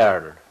and a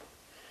girl.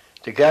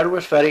 The girl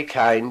was very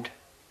kind,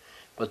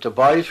 but the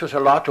boys was a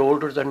lot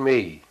older than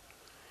me,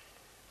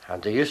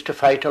 and they used to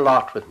fight a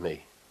lot with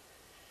me,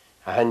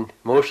 and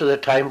most of the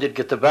time they'd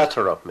get the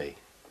better of me.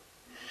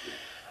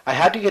 I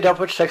had to get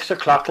up at 6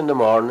 o'clock in the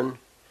morning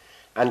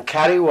and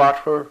carry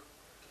water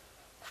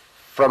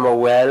from a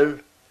well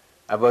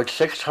about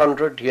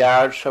 600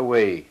 yards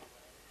away,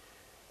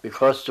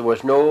 because there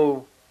was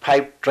no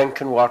piped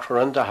drinking water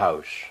in the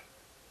house.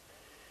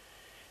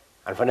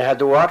 And when I had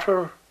the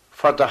water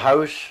for the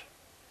house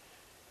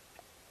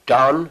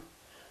done,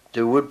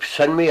 they would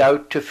send me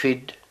out to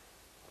feed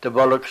the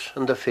bullocks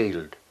in the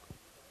field.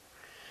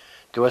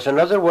 There was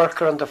another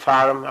worker on the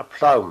farm, a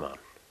ploughman,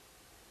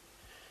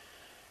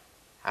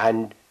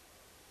 and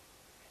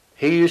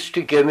he used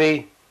to give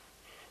me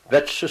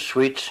bits of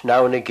sweets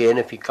now and again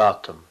if he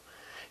got them.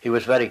 He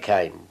was very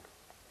kind.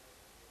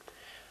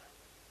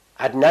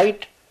 At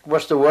night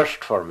was the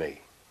worst for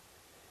me,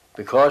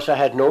 because I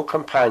had no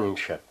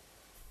companionship.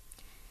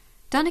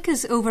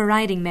 Donica's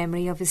overriding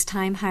memory of his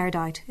time hired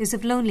out is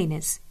of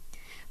loneliness,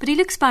 but he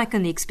looks back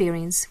on the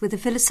experience with a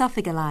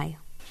philosophical eye.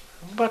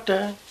 But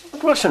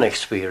it was an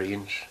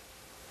experience.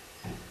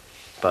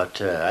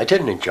 But I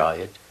didn't enjoy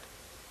it.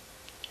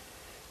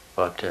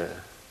 But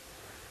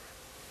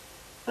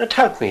it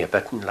helped me a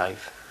bit in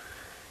life.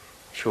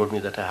 Showed me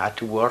that I had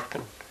to work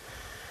and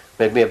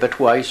made me a bit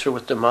wiser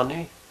with the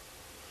money.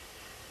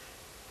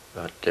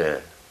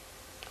 But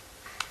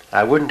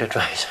I wouldn't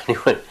advise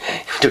anyone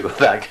to go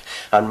back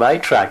on my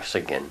tracks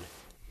again.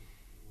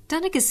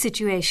 Donica's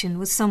situation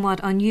was somewhat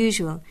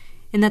unusual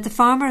in that the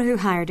farmer who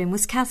hired him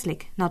was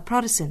Catholic, not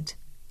Protestant.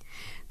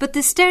 But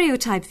the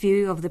stereotype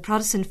view of the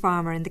Protestant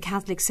farmer and the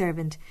Catholic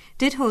servant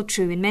did hold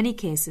true in many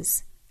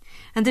cases.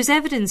 And there's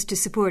evidence to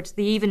support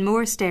the even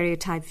more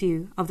stereotyped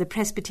view of the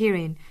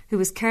Presbyterian who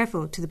was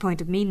careful to the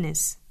point of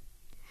meanness.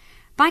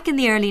 Back in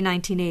the early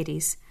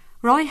 1980s,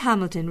 Roy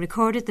Hamilton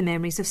recorded the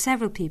memories of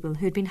several people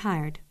who had been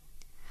hired.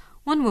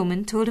 One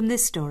woman told him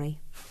this story.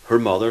 Her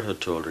mother had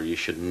told her you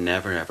should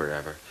never, ever,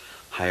 ever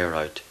hire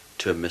out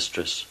to a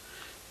mistress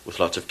with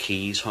lots of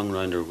keys hung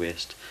round her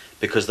waist,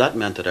 because that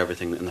meant that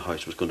everything in the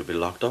house was going to be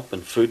locked up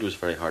and food was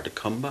very hard to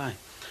come by.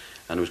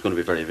 And it was going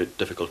to be very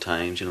difficult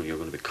times, you were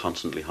going to be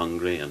constantly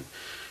hungry, and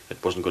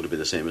it wasn't going to be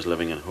the same as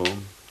living at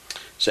home.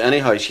 So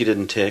anyhow, she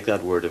didn't take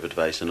that word of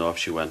advice, and off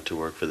she went to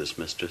work for this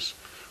mistress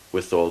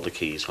with all the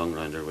keys hung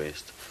round her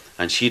waist.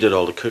 And she did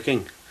all the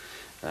cooking.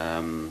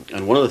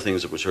 And one of the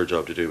things that was her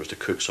job to do was to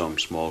cook some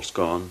small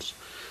scones.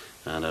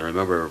 And I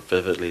remember her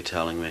vividly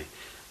telling me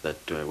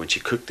that when she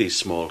cooked these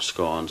small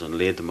scones and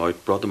laid them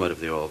out, brought them out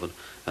of the oven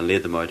and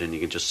laid them out, and you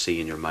can just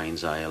see in your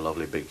mind's eye a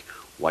lovely big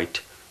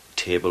white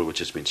table which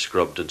has been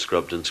scrubbed and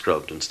scrubbed and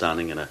scrubbed, and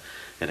standing in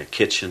a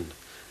kitchen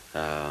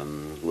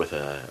with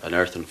an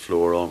earthen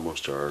floor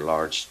almost, or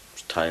large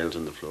tiles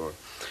in the floor.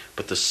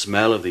 But the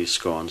smell of these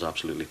scones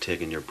absolutely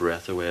taking your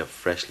breath away, of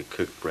freshly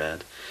cooked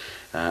bread.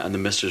 And the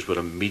mistress would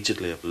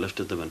immediately have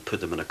lifted them and put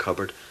them in a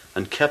cupboard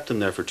and kept them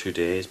there for 2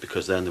 days,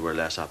 because then they were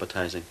less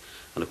appetising,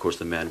 and of course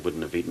the men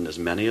wouldn't have eaten as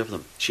many of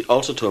them. She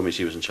also told me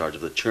she was in charge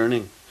of the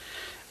churning,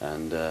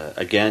 and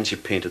again she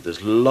painted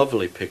this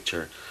lovely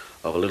picture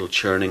of a little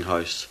churning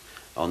house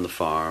on the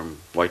farm,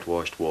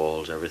 whitewashed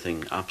walls,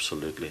 everything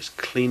absolutely as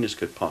clean as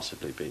could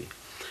possibly be.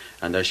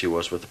 And there she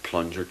was with the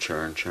plunger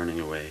churning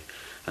away,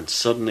 and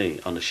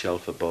suddenly on the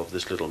shelf above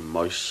this little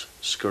mouse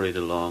scurried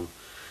along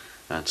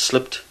and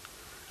slipped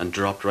and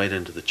dropped right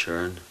into the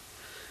churn.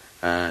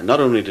 Not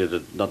only did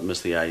it not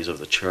miss the eyes of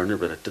the churner,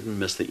 but it didn't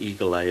miss the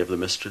eagle eye of the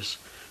mistress,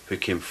 who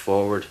came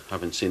forward,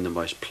 having seen the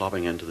mouse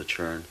plopping into the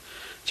churn.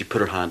 She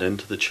put her hand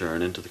into the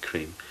churn, into the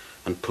cream,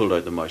 and pulled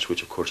out the mouse,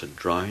 which of course had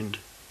drowned.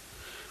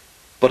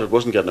 But it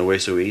wasn't getting away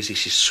so easy.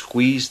 She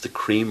squeezed the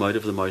cream out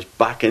of the mouse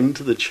back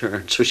into the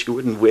churn so she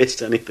wouldn't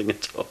waste anything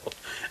at all.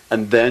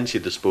 And then she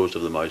disposed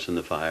of the mouse in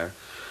the fire.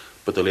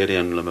 But the lady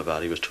in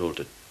Limavady was told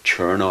to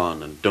churn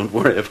on and don't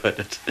worry about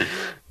it.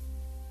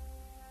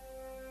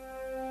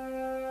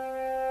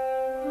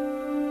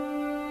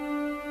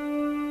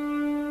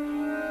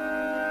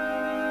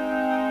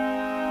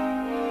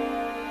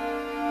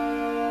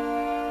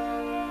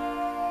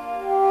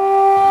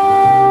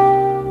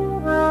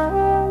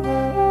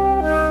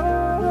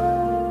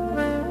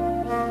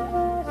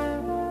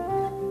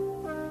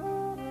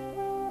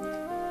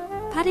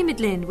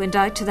 Midland went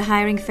out to the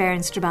hiring fair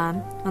in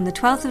Strabane on the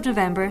 12th of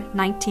November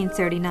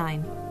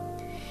 1939.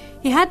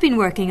 He had been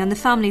working on the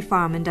family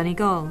farm in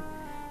Donegal,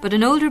 but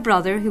an older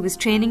brother who was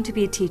training to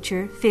be a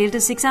teacher failed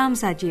his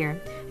exams that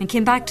year and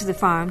came back to the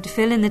farm to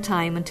fill in the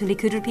time until he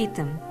could repeat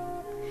them.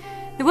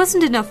 There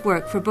wasn't enough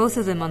work for both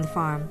of them on the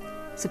farm,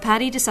 so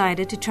Paddy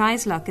decided to try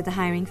his luck at the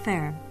hiring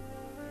fair.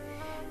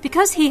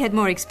 Because he had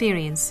more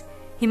experience,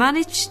 He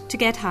managed to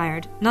get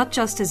hired not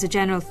just as a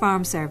general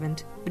farm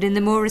servant, but in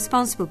the more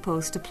responsible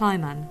post of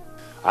ploughman.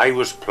 I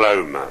was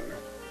ploughman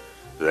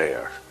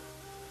there,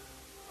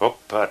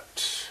 up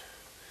at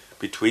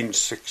between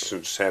 6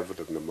 and 7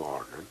 in the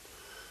morning,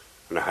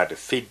 and I had to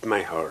feed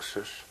my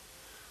horses.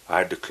 I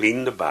had to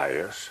clean the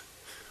byres.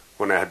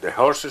 When I had the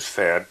horses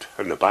fed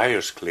and the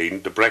byres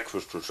cleaned, the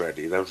breakfast was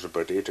ready. That was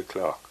about 8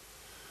 o'clock.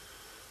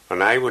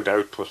 And I went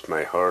out with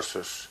my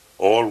horses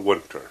all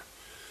winter,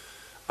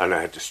 and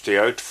I had to stay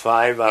out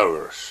 5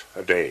 hours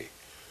a day.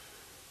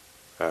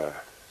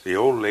 The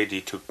old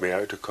lady took me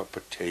out a cup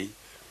of tea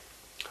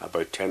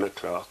about 10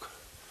 o'clock,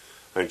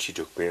 and she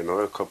took me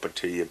another cup of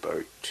tea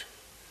about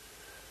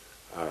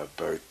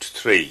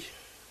 3.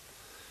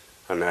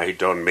 And I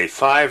done me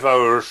 5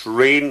 hours,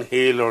 rain,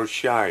 hail or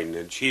shine,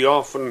 and she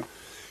often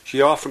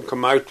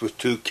come out with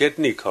 2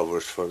 kidney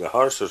covers for the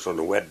horses on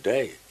a wet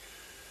day,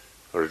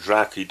 or a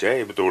dracky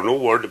day, but there were no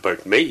word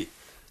about me.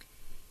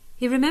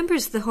 He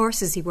remembers the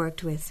horses he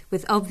worked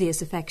with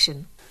obvious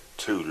affection.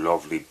 2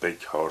 lovely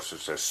big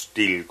horses, a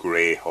steel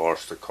grey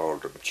horse, they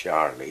called him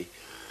Charlie,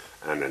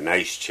 and a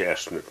nice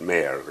chestnut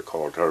mare, they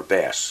called her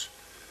Bess.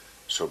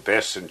 So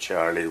Bess and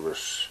Charlie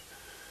was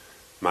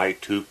my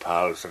 2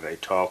 pals that I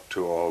talked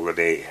to all the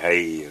day,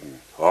 hey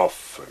and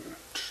off and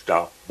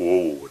stop,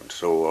 whoa, and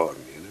so on,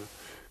 you know.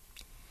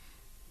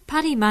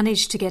 Paddy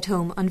managed to get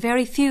home on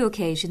very few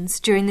occasions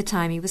during the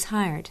time he was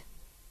hired.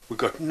 We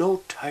got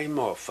no time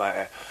off.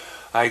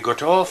 I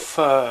got off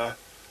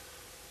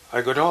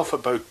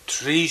about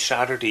 3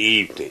 Saturday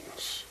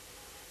evenings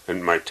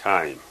in my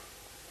time,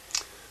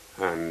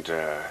 and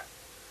it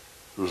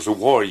was the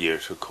war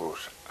years, of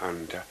course,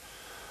 and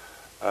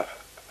I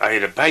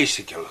had a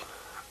bicycle,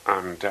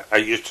 and I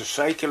used to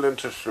cycle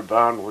into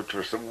Strabane, which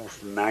was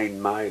almost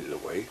 9 miles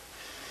away,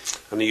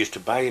 and I used to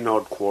buy an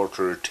odd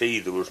quarter of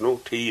tea. There was no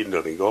tea in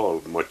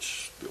Donegal,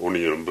 much,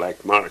 only in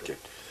Black Market.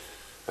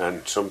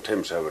 And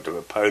sometimes I would have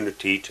a pound of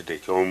tea to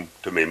take home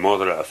to my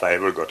mother if I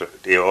ever got a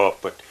day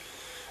off. But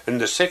in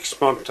the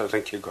 6 months, I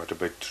think you got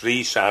about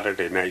 3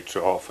 Saturday nights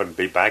off and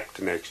be back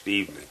the next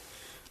evening.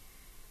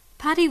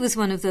 Paddy was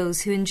one of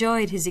those who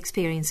enjoyed his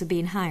experience of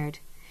being hired.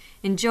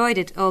 Enjoyed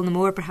it all the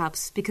more,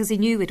 perhaps, because he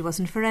knew it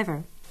wasn't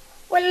forever.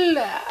 Well,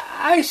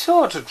 I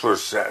thought it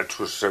was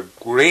a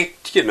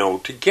great, you know,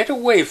 to get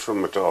away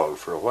from it all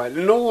for a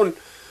while.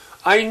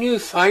 I knew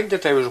fine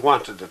that I was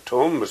wanted at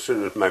home as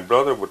soon as my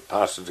brother would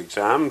pass his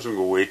exams and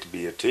go away to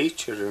be a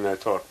teacher, and I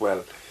thought,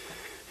 well,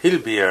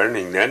 he'll be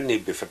earning then,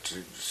 he'd be fit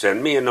to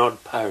send me an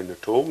odd pound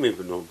at home,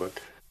 even though,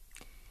 but...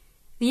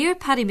 The year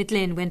Paddy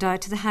McLean went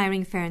out to the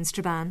hiring fair in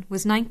Strabane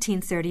was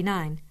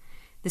 1939.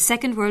 The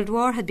Second World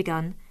War had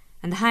begun,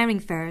 and the hiring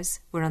fairs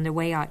were on their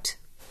way out.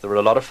 There were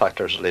a lot of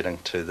factors leading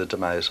to the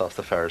demise of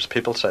the fairs.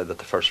 People say that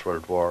the First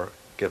World War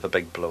gave a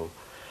big blow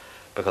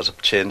because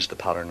it changed the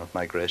pattern of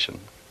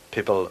migration.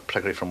 People,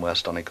 particularly from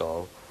West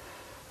Donegal,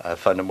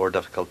 found it more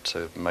difficult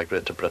to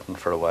migrate to Britain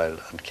for a while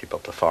and keep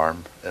up the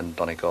farm in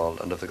Donegal.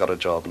 And if they got a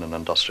job in an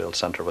industrial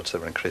centre, which they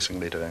were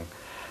increasingly doing,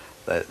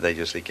 they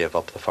usually gave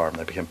up the farm.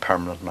 They became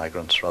permanent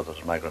migrants rather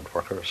than migrant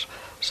workers.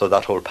 So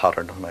that whole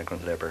pattern of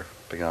migrant labour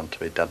began to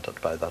be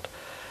dented by that.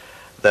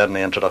 Then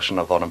the introduction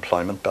of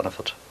unemployment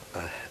benefit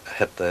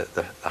hit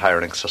the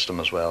hiring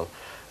system as well.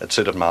 It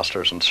suited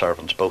masters and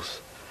servants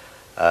both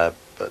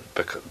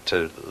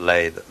to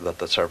lay that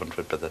the servant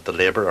would be, that the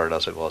labourer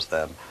as it was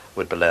then,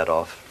 would be laid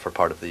off for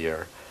part of the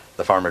year.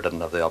 The farmer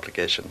didn't have the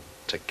obligation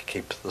to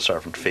keep the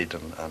servant, feed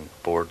and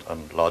board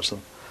and lodge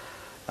them,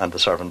 and the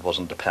servant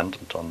wasn't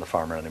dependent on the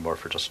farmer anymore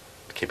for just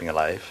keeping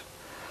alive.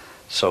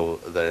 So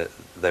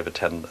they would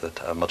tend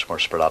a much more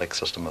sporadic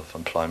system of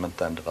employment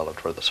then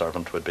developed, where the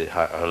servant would be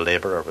a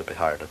labourer would be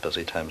hired at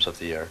busy times of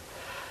the year.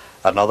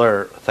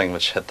 Another thing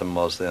which hit them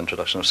was the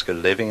introduction of school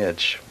leaving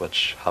age,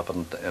 which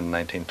happened in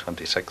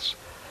 1926,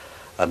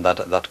 and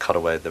that cut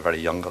away the very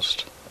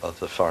youngest of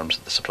the farms,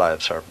 the supply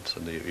of servants,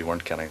 and you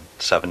weren't getting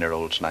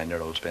 7-year-olds,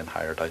 9-year-olds being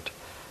hired out,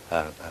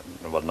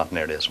 well, not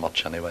nearly as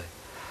much anyway.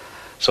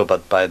 So,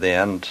 but by the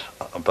end,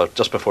 about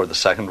just before the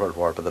Second World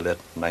War, by the late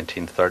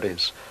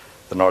 1930s,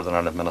 the Northern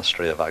Ireland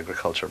Ministry of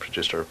Agriculture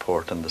produced a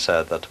report, and they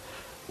said that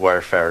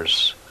where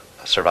fairs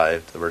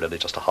survived, they were really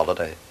just a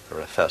holiday, they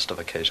were a festive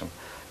occasion,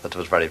 that there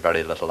was very,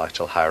 very little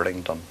actual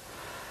hiring done.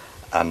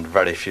 And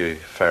very few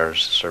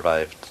fairs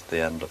survived the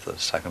end of the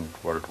Second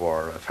World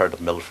War. I've heard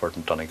of Milford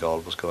and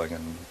Donegal was going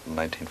in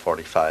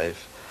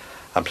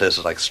 1945, and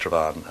places like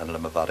Strabane and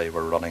Limavady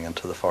were running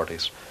into the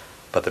 40s,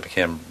 but they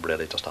became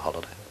really just a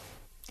holiday.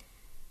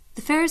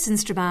 The fairs in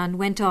Strabane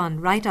went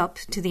on right up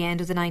to the end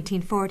of the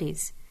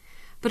 1940s,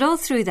 but all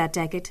through that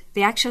decade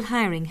the actual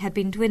hiring had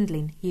been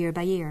dwindling year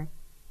by year.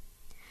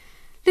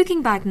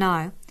 Looking back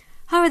now,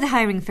 how are the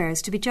hiring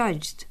fairs to be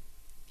judged?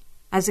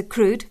 As a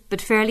crude but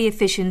fairly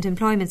efficient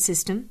employment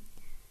system?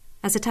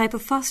 As a type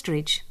of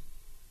fosterage?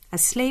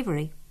 As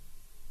slavery?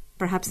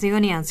 Perhaps the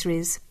only answer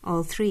is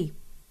all three.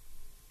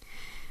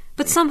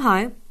 But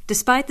somehow,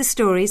 despite the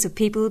stories of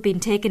people being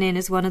taken in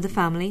as one of the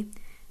family,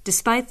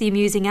 despite the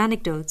amusing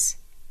anecdotes,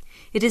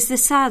 it is the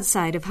sad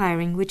side of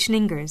hiring which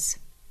lingers.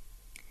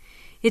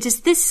 It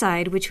is this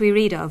side which we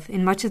read of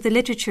in much of the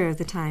literature of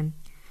the time,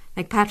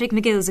 like Patrick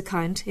McGill's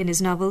account in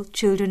his novel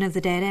Children of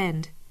the Dead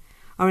End,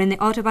 or in the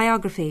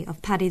autobiography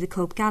of Paddy the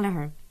Cope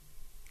Gallagher.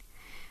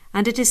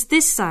 And it is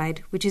this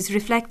side which is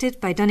reflected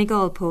by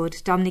Donegal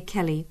poet Dominic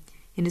Kelly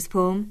in his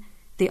poem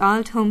The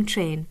Auld Home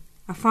Train,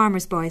 a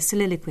farmer's boy's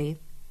soliloquy.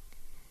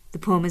 The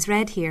poem is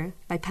read here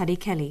by Paddy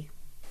Kelly.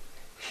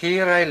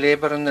 Here I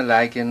labour in the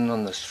laggin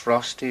on this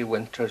frosty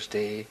winter's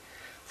day,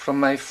 from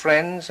my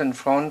friends and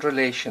fond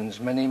relations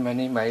many,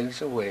 many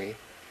miles away.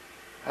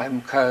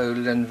 I'm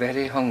cold and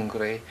very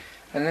hungry,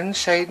 and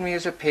inside me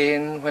is a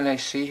pain when I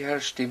see her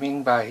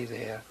steaming by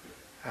there.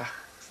 Ah,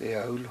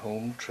 the old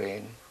home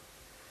train.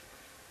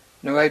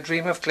 Now I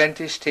dream of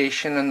Glenty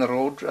Station and the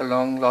road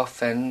along Lough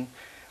Finn,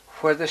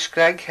 where the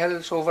scrag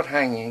hills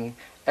overhanging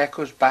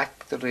echoes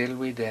back the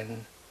railway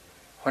din.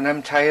 When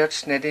I'm tired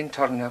snedding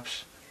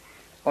turnips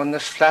on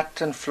this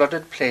flat and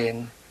flooded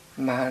plain,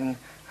 man,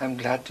 I'm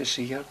glad to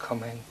see her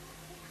coming.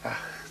 Ah,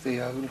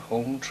 the old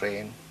home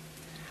train.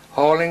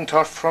 Hauling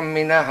turf from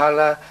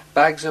Minahalla,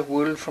 bags of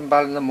wool from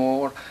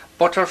Balnamore,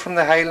 butter from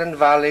the Highland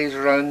valleys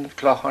round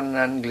Cloughan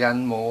and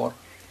Glenmore.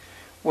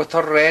 With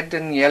her red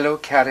and yellow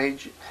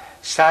carriage,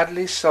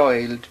 sadly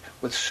soiled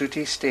with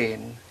sooty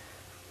stain,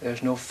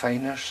 there's no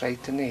finer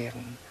sight in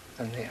Erin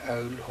than the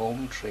old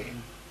home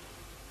train.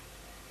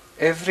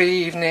 Every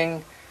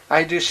evening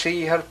I do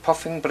see her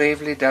puffing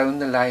bravely down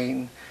the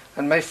line,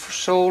 and my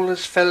soul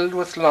is filled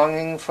with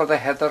longing for the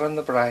heather and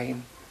the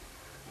brine.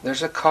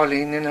 There's a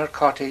colleen in her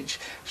cottage,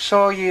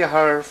 saw ye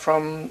her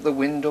from the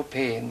window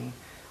pane,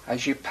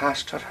 as you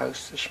passed her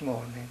house this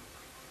morning.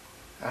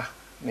 Ah,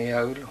 me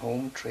old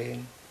home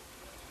train.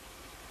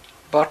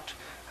 But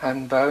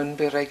I'm bound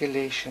by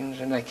regulations,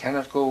 and I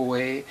cannot go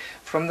away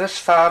from this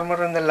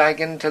farmer in the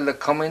laggin till the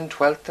coming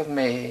 12th of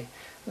May.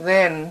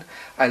 Then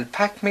I'll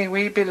pack me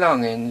wee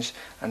belongings,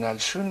 and I'll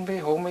soon be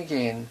home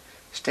again,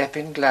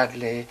 stepping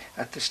gladly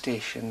at the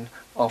station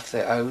of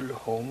the old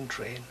home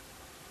train.